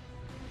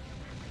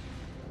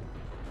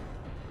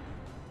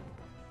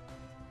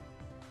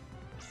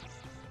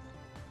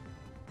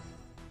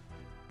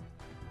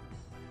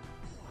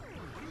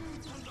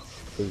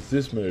 Because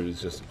this move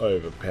is just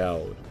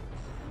overpowered.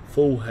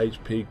 Full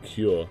HP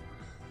cure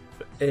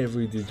for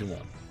every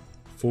Digimon.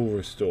 Full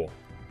restore.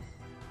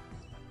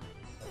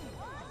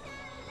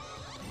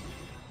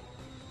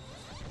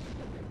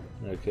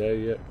 Okay,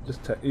 yeah,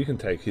 just you can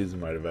take his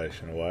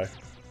motivation away.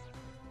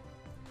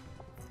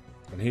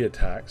 And he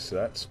attacks, so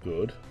that's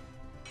good.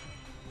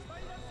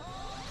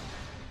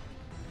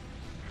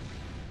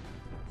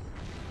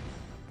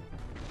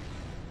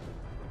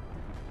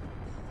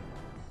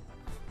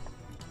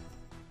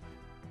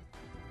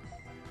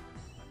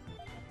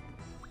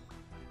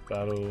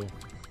 Battle.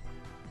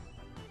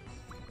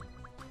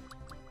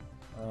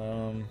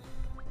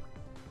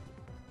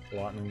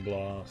 Lightning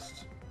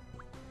Blast.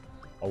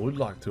 I would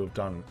like to have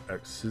done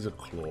X Scissor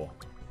Claw.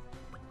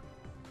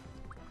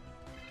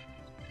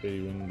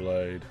 B Wing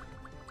Blade.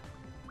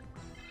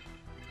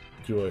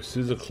 Duo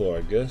Scissor Claw,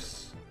 I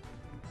guess.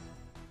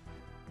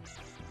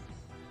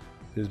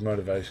 His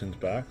motivation's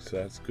back, so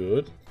that's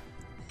good.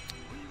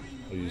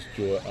 I'll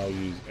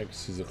use X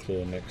Scissor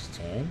Claw next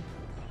turn.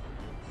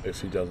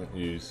 If he doesn't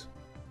use.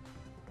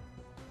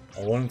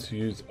 I wanted to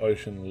use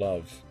Ocean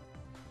Love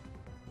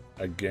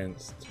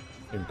against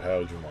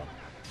Impale Digimon,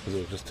 because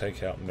it'll just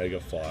take out Mega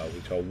Fire,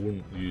 which I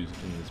wouldn't use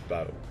in this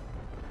battle.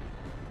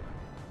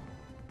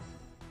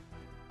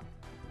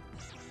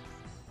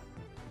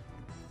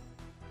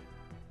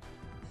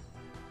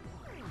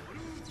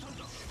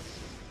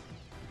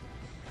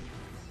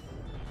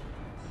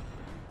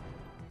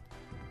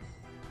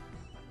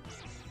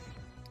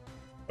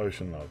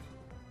 Ocean Love.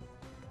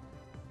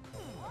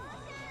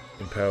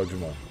 Impale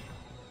Digimon.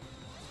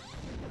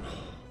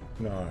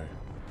 No.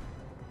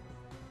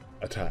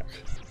 Attack.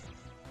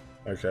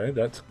 Okay,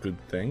 that's a good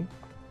thing.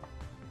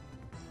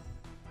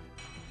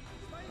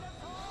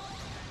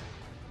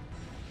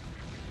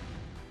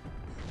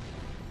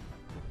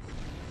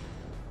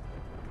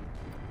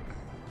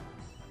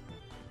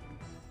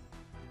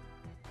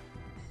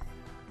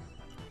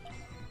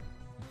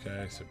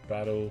 Okay, so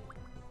battle.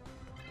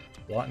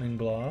 Lightning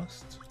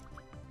Blast.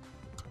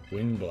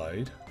 Wing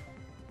Blade.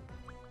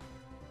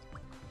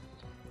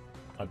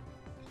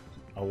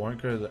 I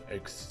won't go the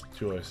X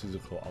Duo Scissor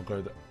Claw, I'll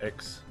go the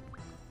X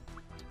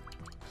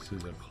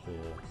Scissor Claw.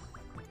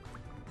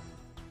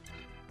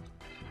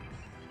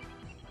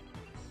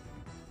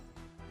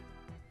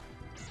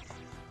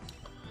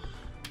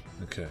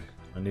 Okay,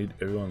 I need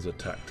everyone's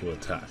attack to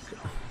attack.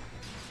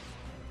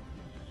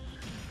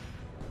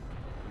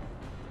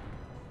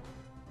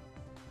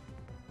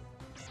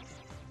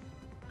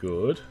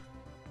 Good.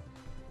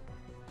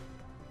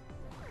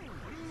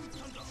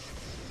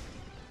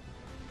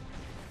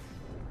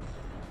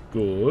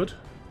 Good.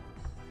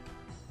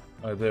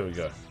 Oh, there we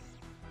go.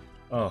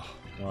 Oh,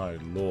 my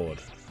lord.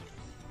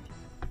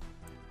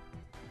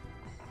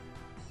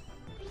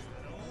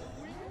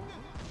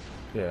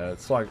 Yeah,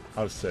 it's like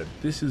I've said,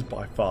 this is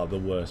by far the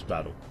worst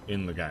battle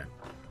in the game.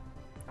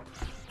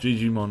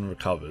 Digimon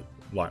recovered,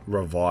 like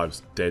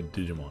revives dead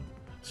Digimon.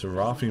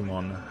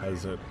 Seraphimon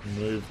has a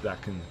move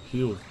that can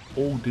heal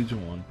all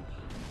Digimon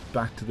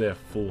back to their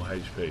full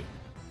HP.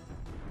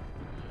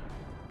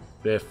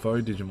 They're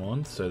foe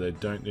Digimon, so they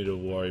don't need to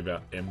worry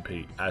about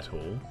MP at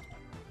all.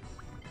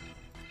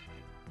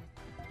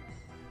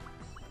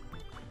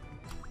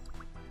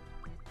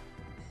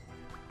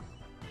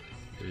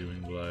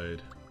 Wing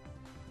Blade.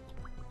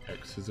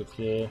 X Scissor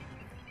Claw.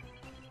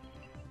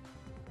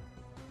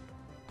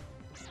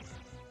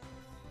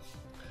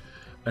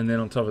 And then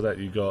on top of that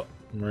you got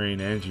Marine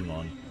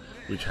Angemon,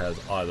 which has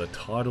either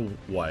Tidal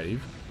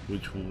Wave,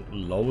 which will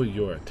lower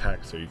your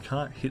attack so you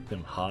can't hit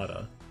them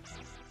harder,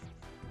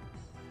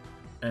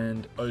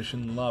 and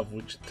Ocean Love,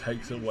 which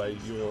takes away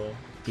your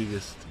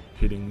biggest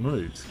hitting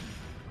moves.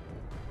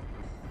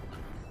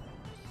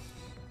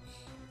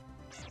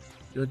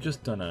 You're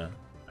just gonna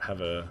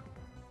have a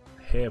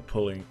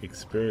hair-pulling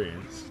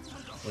experience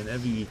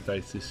whenever you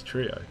face this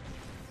trio.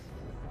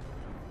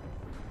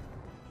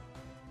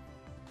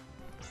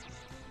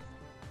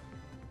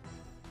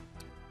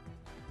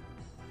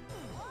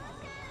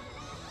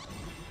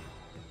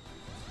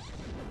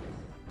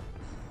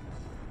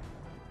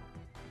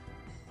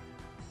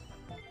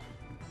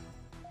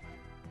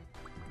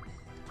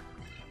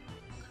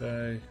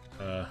 Okay,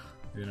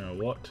 you know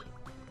what?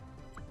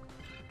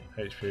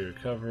 HP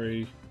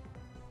recovery,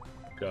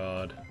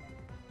 guard.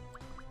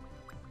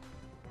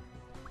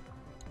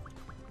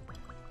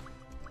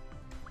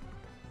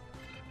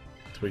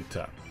 Sweet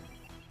tap.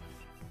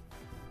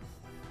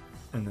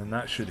 And then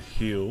that should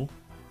heal.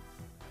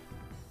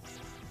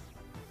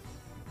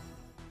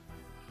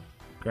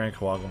 Grand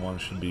Kawagamon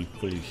should be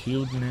fully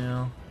healed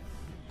now.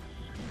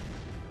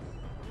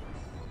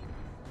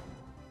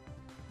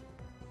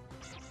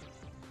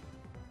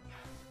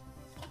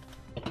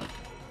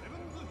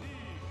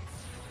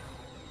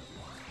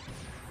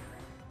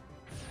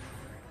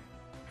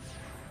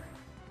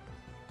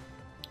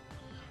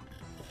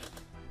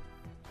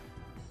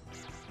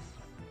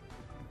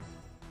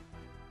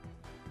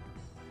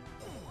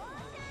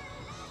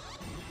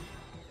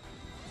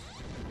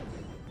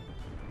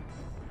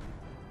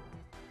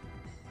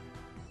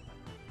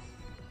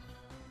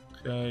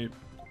 Okay,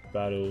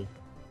 battle.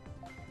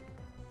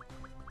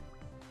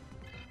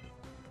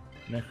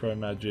 Necro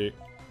Magic,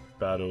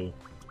 battle,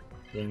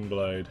 Wing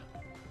Blade.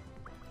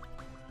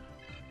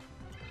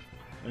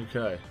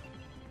 Okay.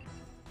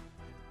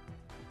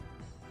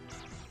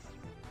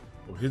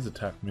 Well, his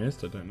attack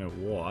missed, I don't know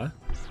why.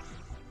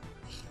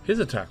 His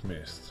attack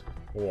missed.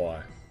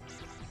 Why?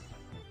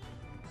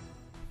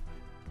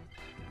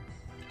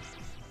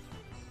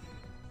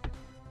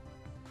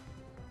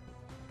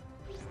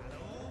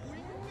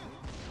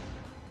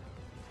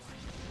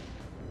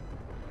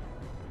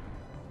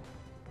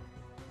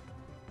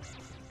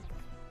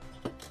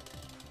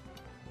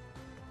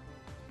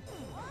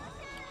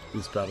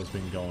 This battle's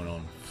been going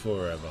on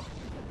forever.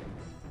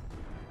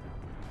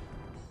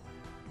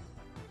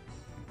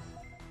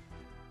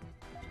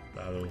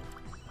 Battle.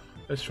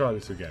 Let's try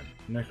this again.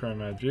 Necro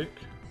Magic.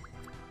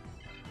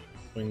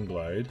 Wing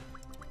Blade.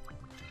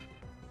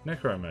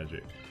 Necro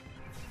Magic.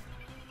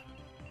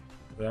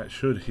 That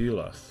should heal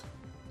us.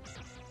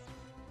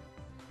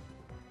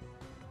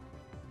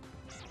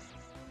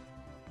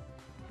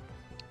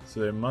 So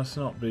there must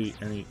not be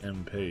any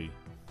MP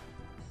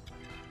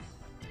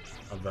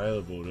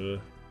available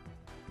to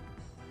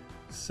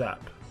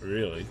sap,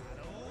 really.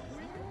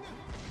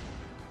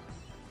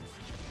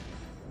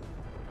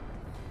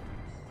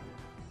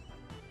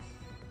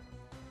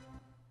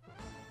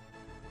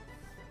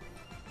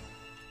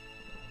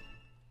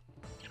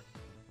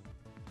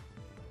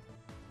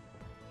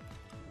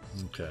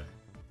 Okay.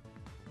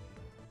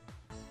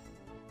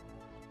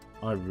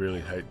 I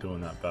really hate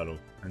doing that battle.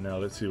 And now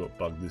let's see what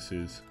bug this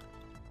is.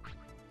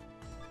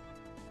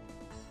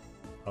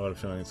 I got a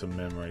feeling it's a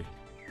memory.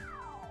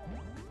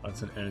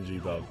 That's an energy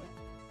bug.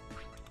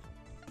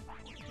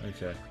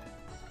 Okay.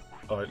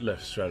 Oh, it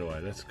left straight away.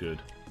 That's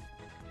good.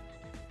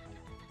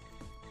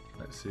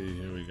 Let's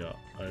see who we got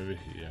over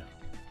here.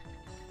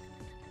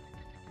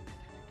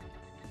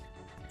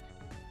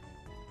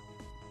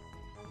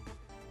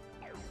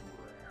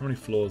 How many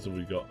floors have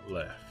we got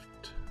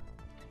left?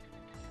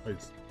 Oh,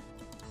 it's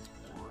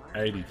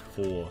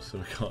 84, so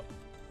we got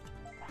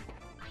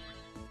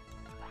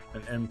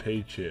an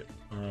MP chip.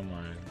 Oh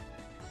man,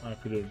 I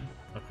could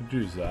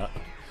use that.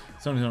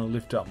 It's only going to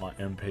lift up my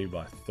MP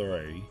by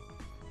 3.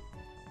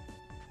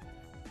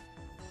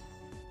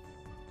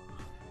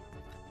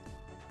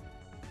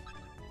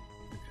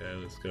 Okay,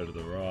 let's go to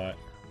the right.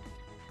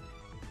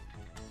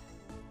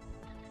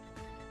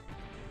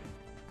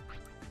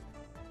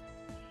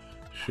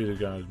 Shooter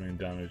gun has been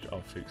damaged.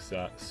 I'll fix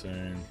that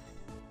soon.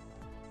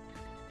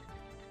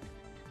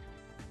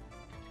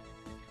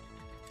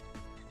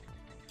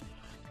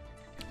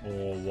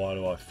 Or why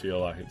do I feel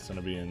like it's going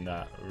to be in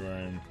that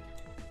room?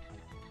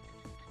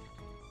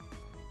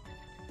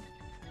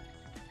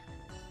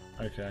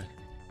 Okay.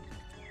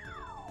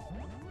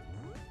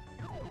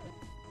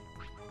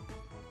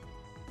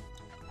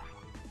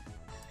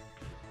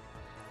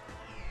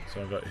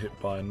 So I got hit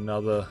by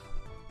another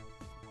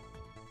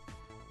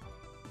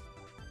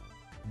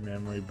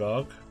memory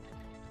bug.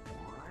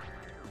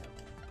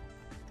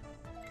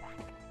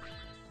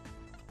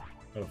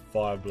 Got a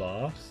fire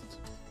blast.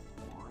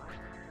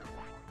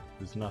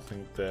 There's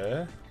nothing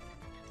there.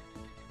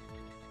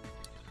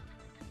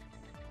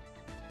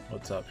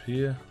 What's up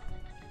here?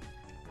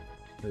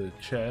 There's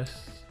a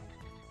chest.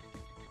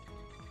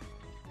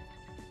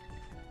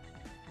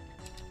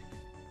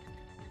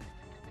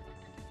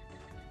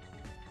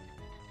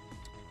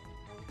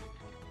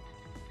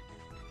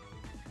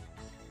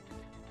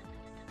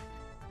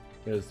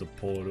 There's the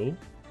portal.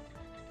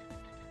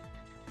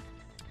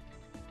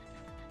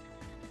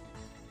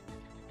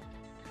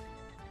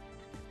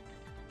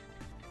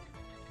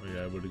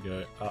 We're able to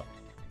go up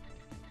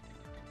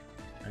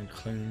and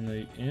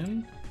cleanly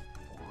in.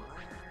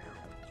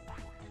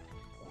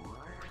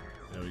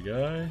 we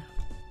go.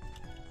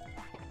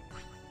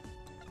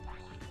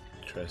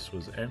 Chest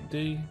was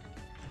empty.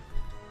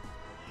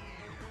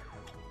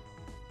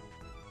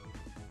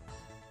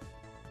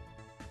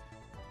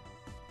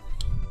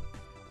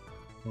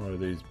 What are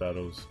these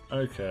battles?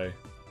 Okay.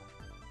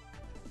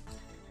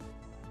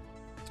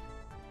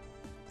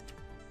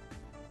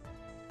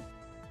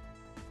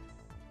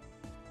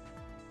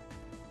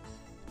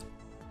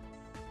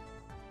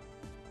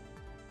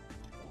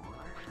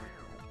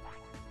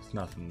 There's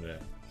nothing there.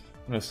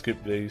 I'm gonna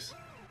skip these.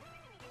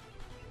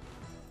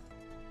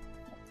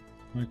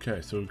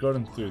 Okay, so we've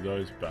gotten through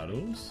those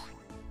battles.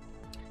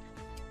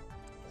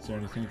 Is there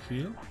anything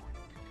here?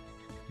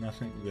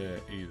 Nothing there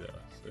either.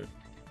 So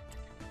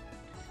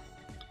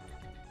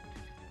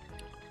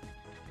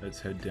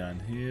let's head down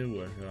here,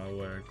 work our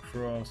way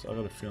across. I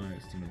got a feeling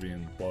it's going to be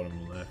in the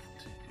bottom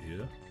left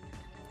here.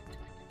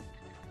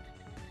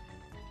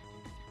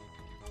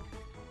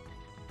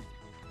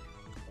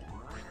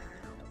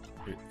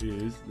 It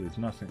is. There's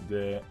nothing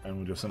there, and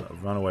we're just going to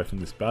run away from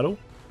this battle.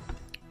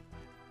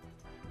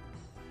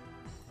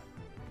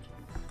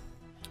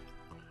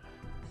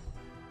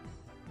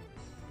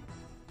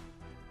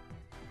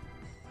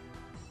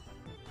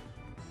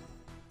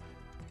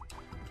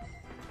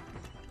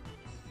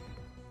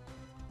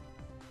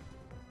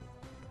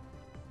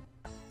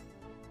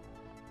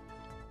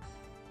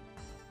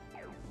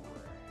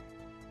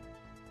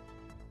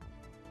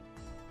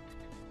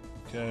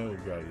 Okay, we'll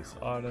grab this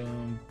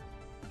item.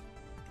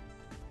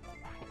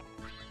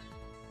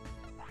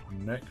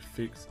 Mech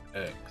Fix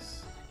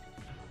X.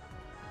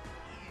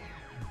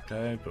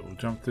 Okay, but we'll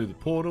jump through the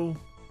portal.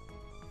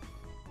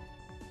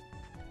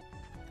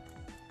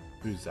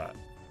 Who's that?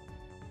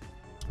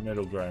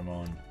 Metal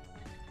Greymon.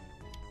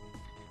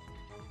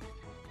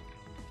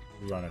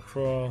 Run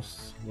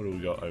across. What do we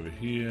got over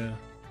here?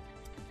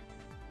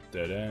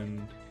 Dead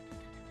end.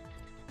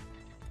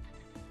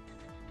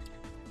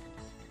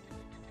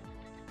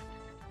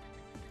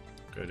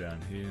 Go down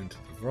here and to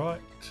the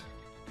right.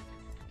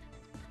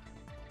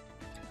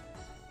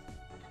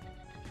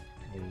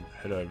 We'll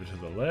head over to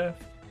the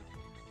left.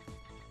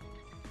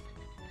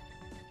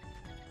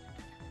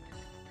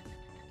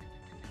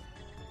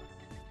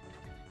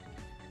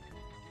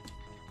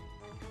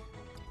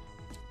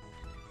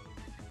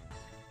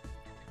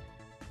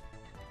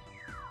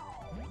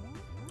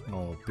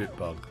 Oh, bit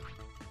bug.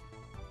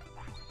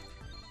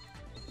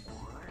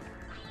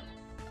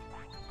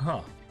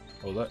 Huh.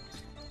 Well,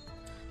 that's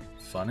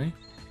funny.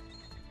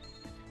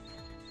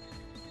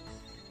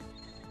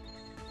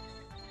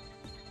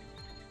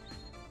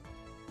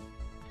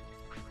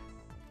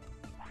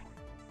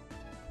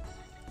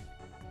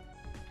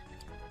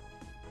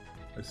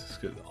 Let's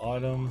just get the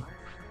item.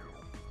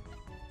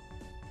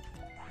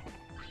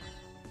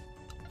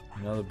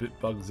 Another bit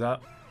bug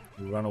zap.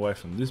 We'll run away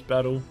from this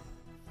battle.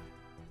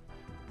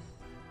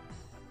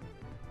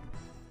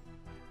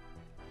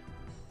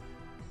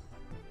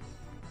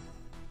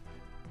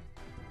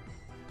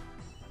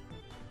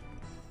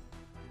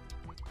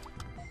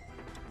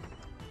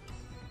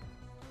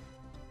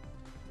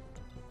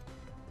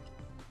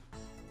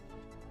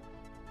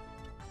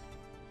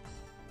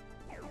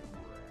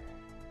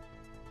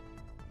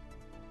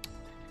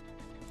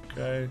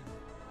 Okay,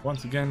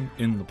 once again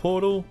in the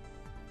portal.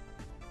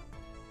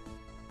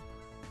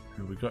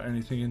 Have we got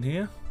anything in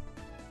here?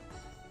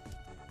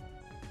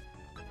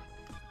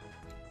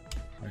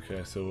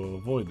 Okay, so we'll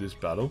avoid this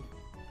battle.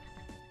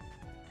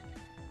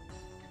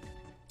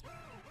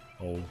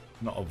 Or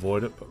not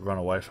avoid it, but run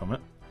away from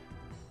it.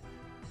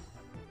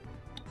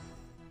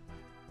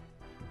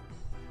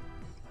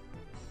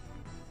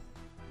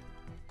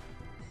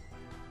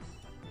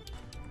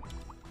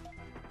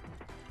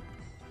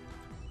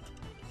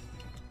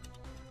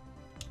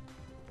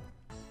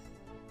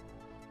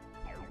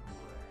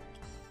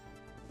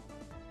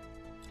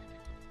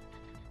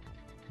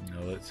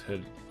 Now let's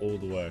head all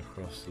the way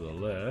across to the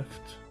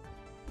left.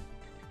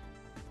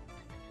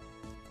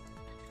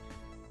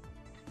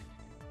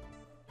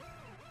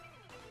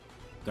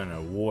 Don't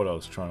know what I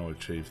was trying to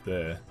achieve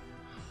there.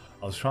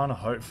 I was trying to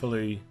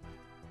hopefully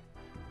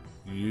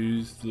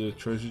use the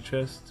treasure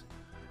chest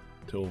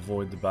to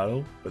avoid the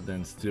battle, but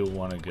then still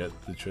want to get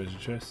the treasure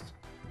chest.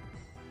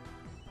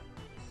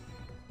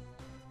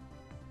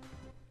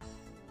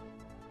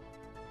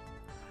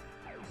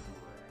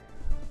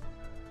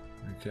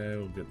 Okay,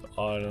 we'll get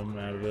the item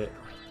out of it.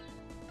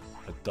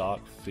 A Dark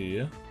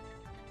Fear.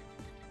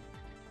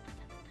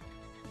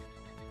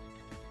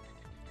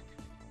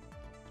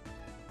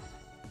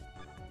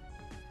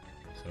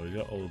 So we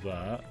got all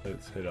that.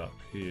 Let's head up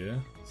here,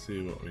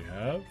 see what we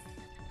have.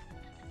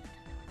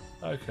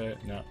 Okay,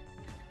 no.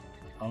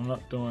 I'm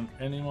not doing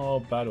any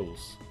more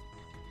battles.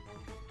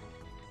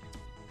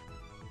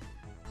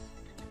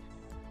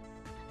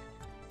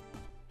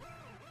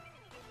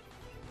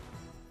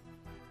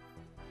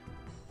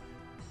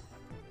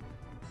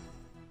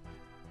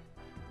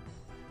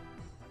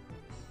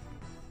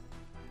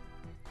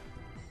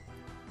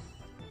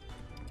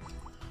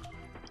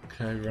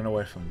 Okay, run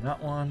away from that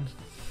one.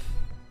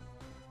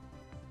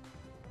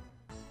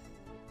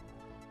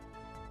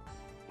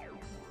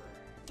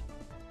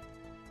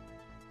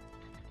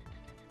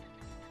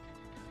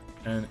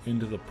 and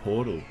into the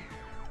portal.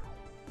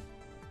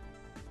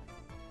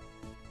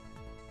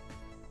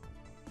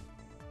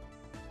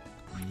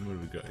 What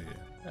have we got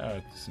here?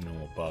 Oh, it's a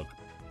normal bug.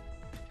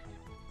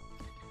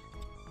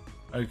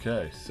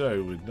 Okay,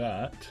 so with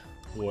that,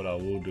 what I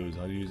will do is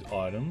I'll use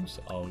items.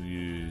 I'll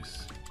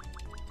use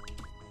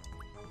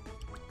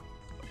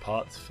a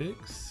parts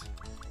fix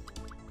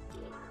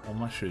on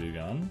my shooter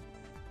gun.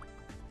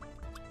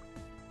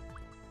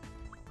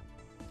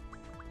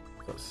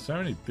 Got so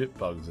many bit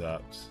bug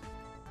zaps.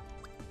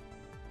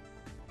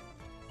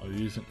 I'll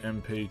use an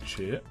MP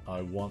chip.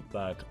 I want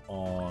that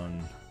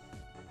on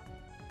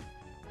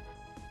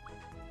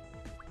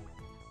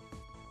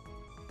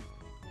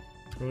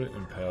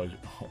impaled.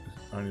 Oh,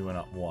 only went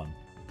up 1.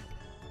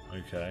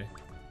 Okay.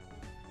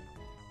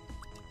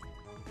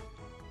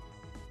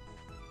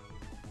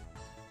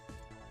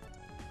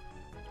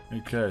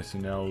 Okay, so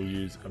now we'll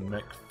use a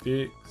mech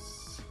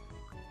fix.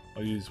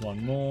 I'll use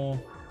one more.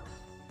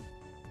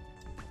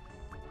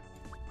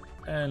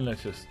 And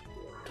let's just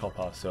top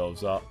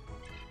ourselves up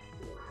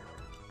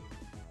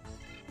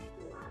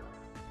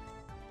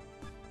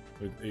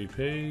with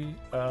EP.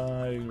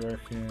 I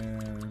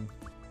reckon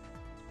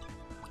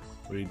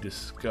we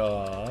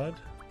discard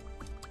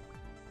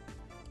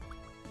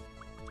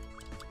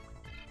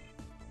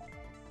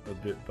a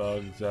bit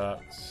bug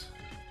zaps.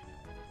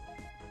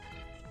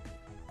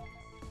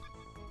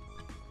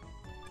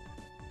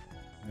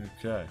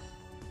 Okay.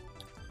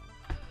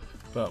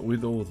 But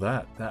with all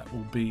that, that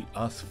will be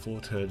us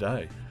for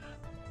today.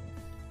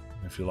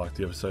 If you liked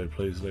the episode,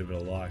 please leave it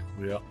a like.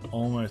 We are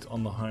almost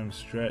on the home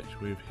stretch.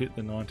 We've hit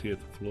the 90th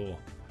floor,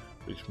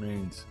 which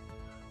means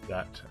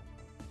that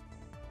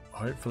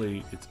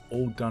hopefully it's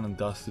all done and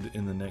dusted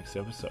in the next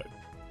episode.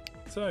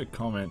 So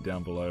comment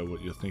down below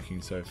what you're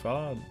thinking so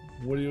far.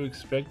 What are you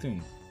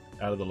expecting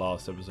out of the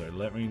last episode?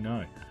 Let me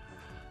know.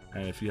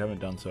 And if you haven't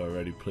done so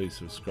already, please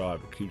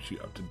subscribe. It keeps you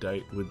up to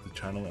date with the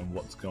channel and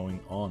what's going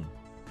on.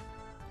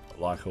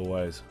 Like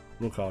always,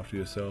 look after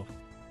yourself,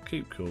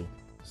 keep cool,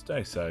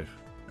 stay safe,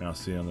 and I'll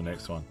see you on the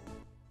next one.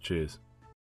 Cheers.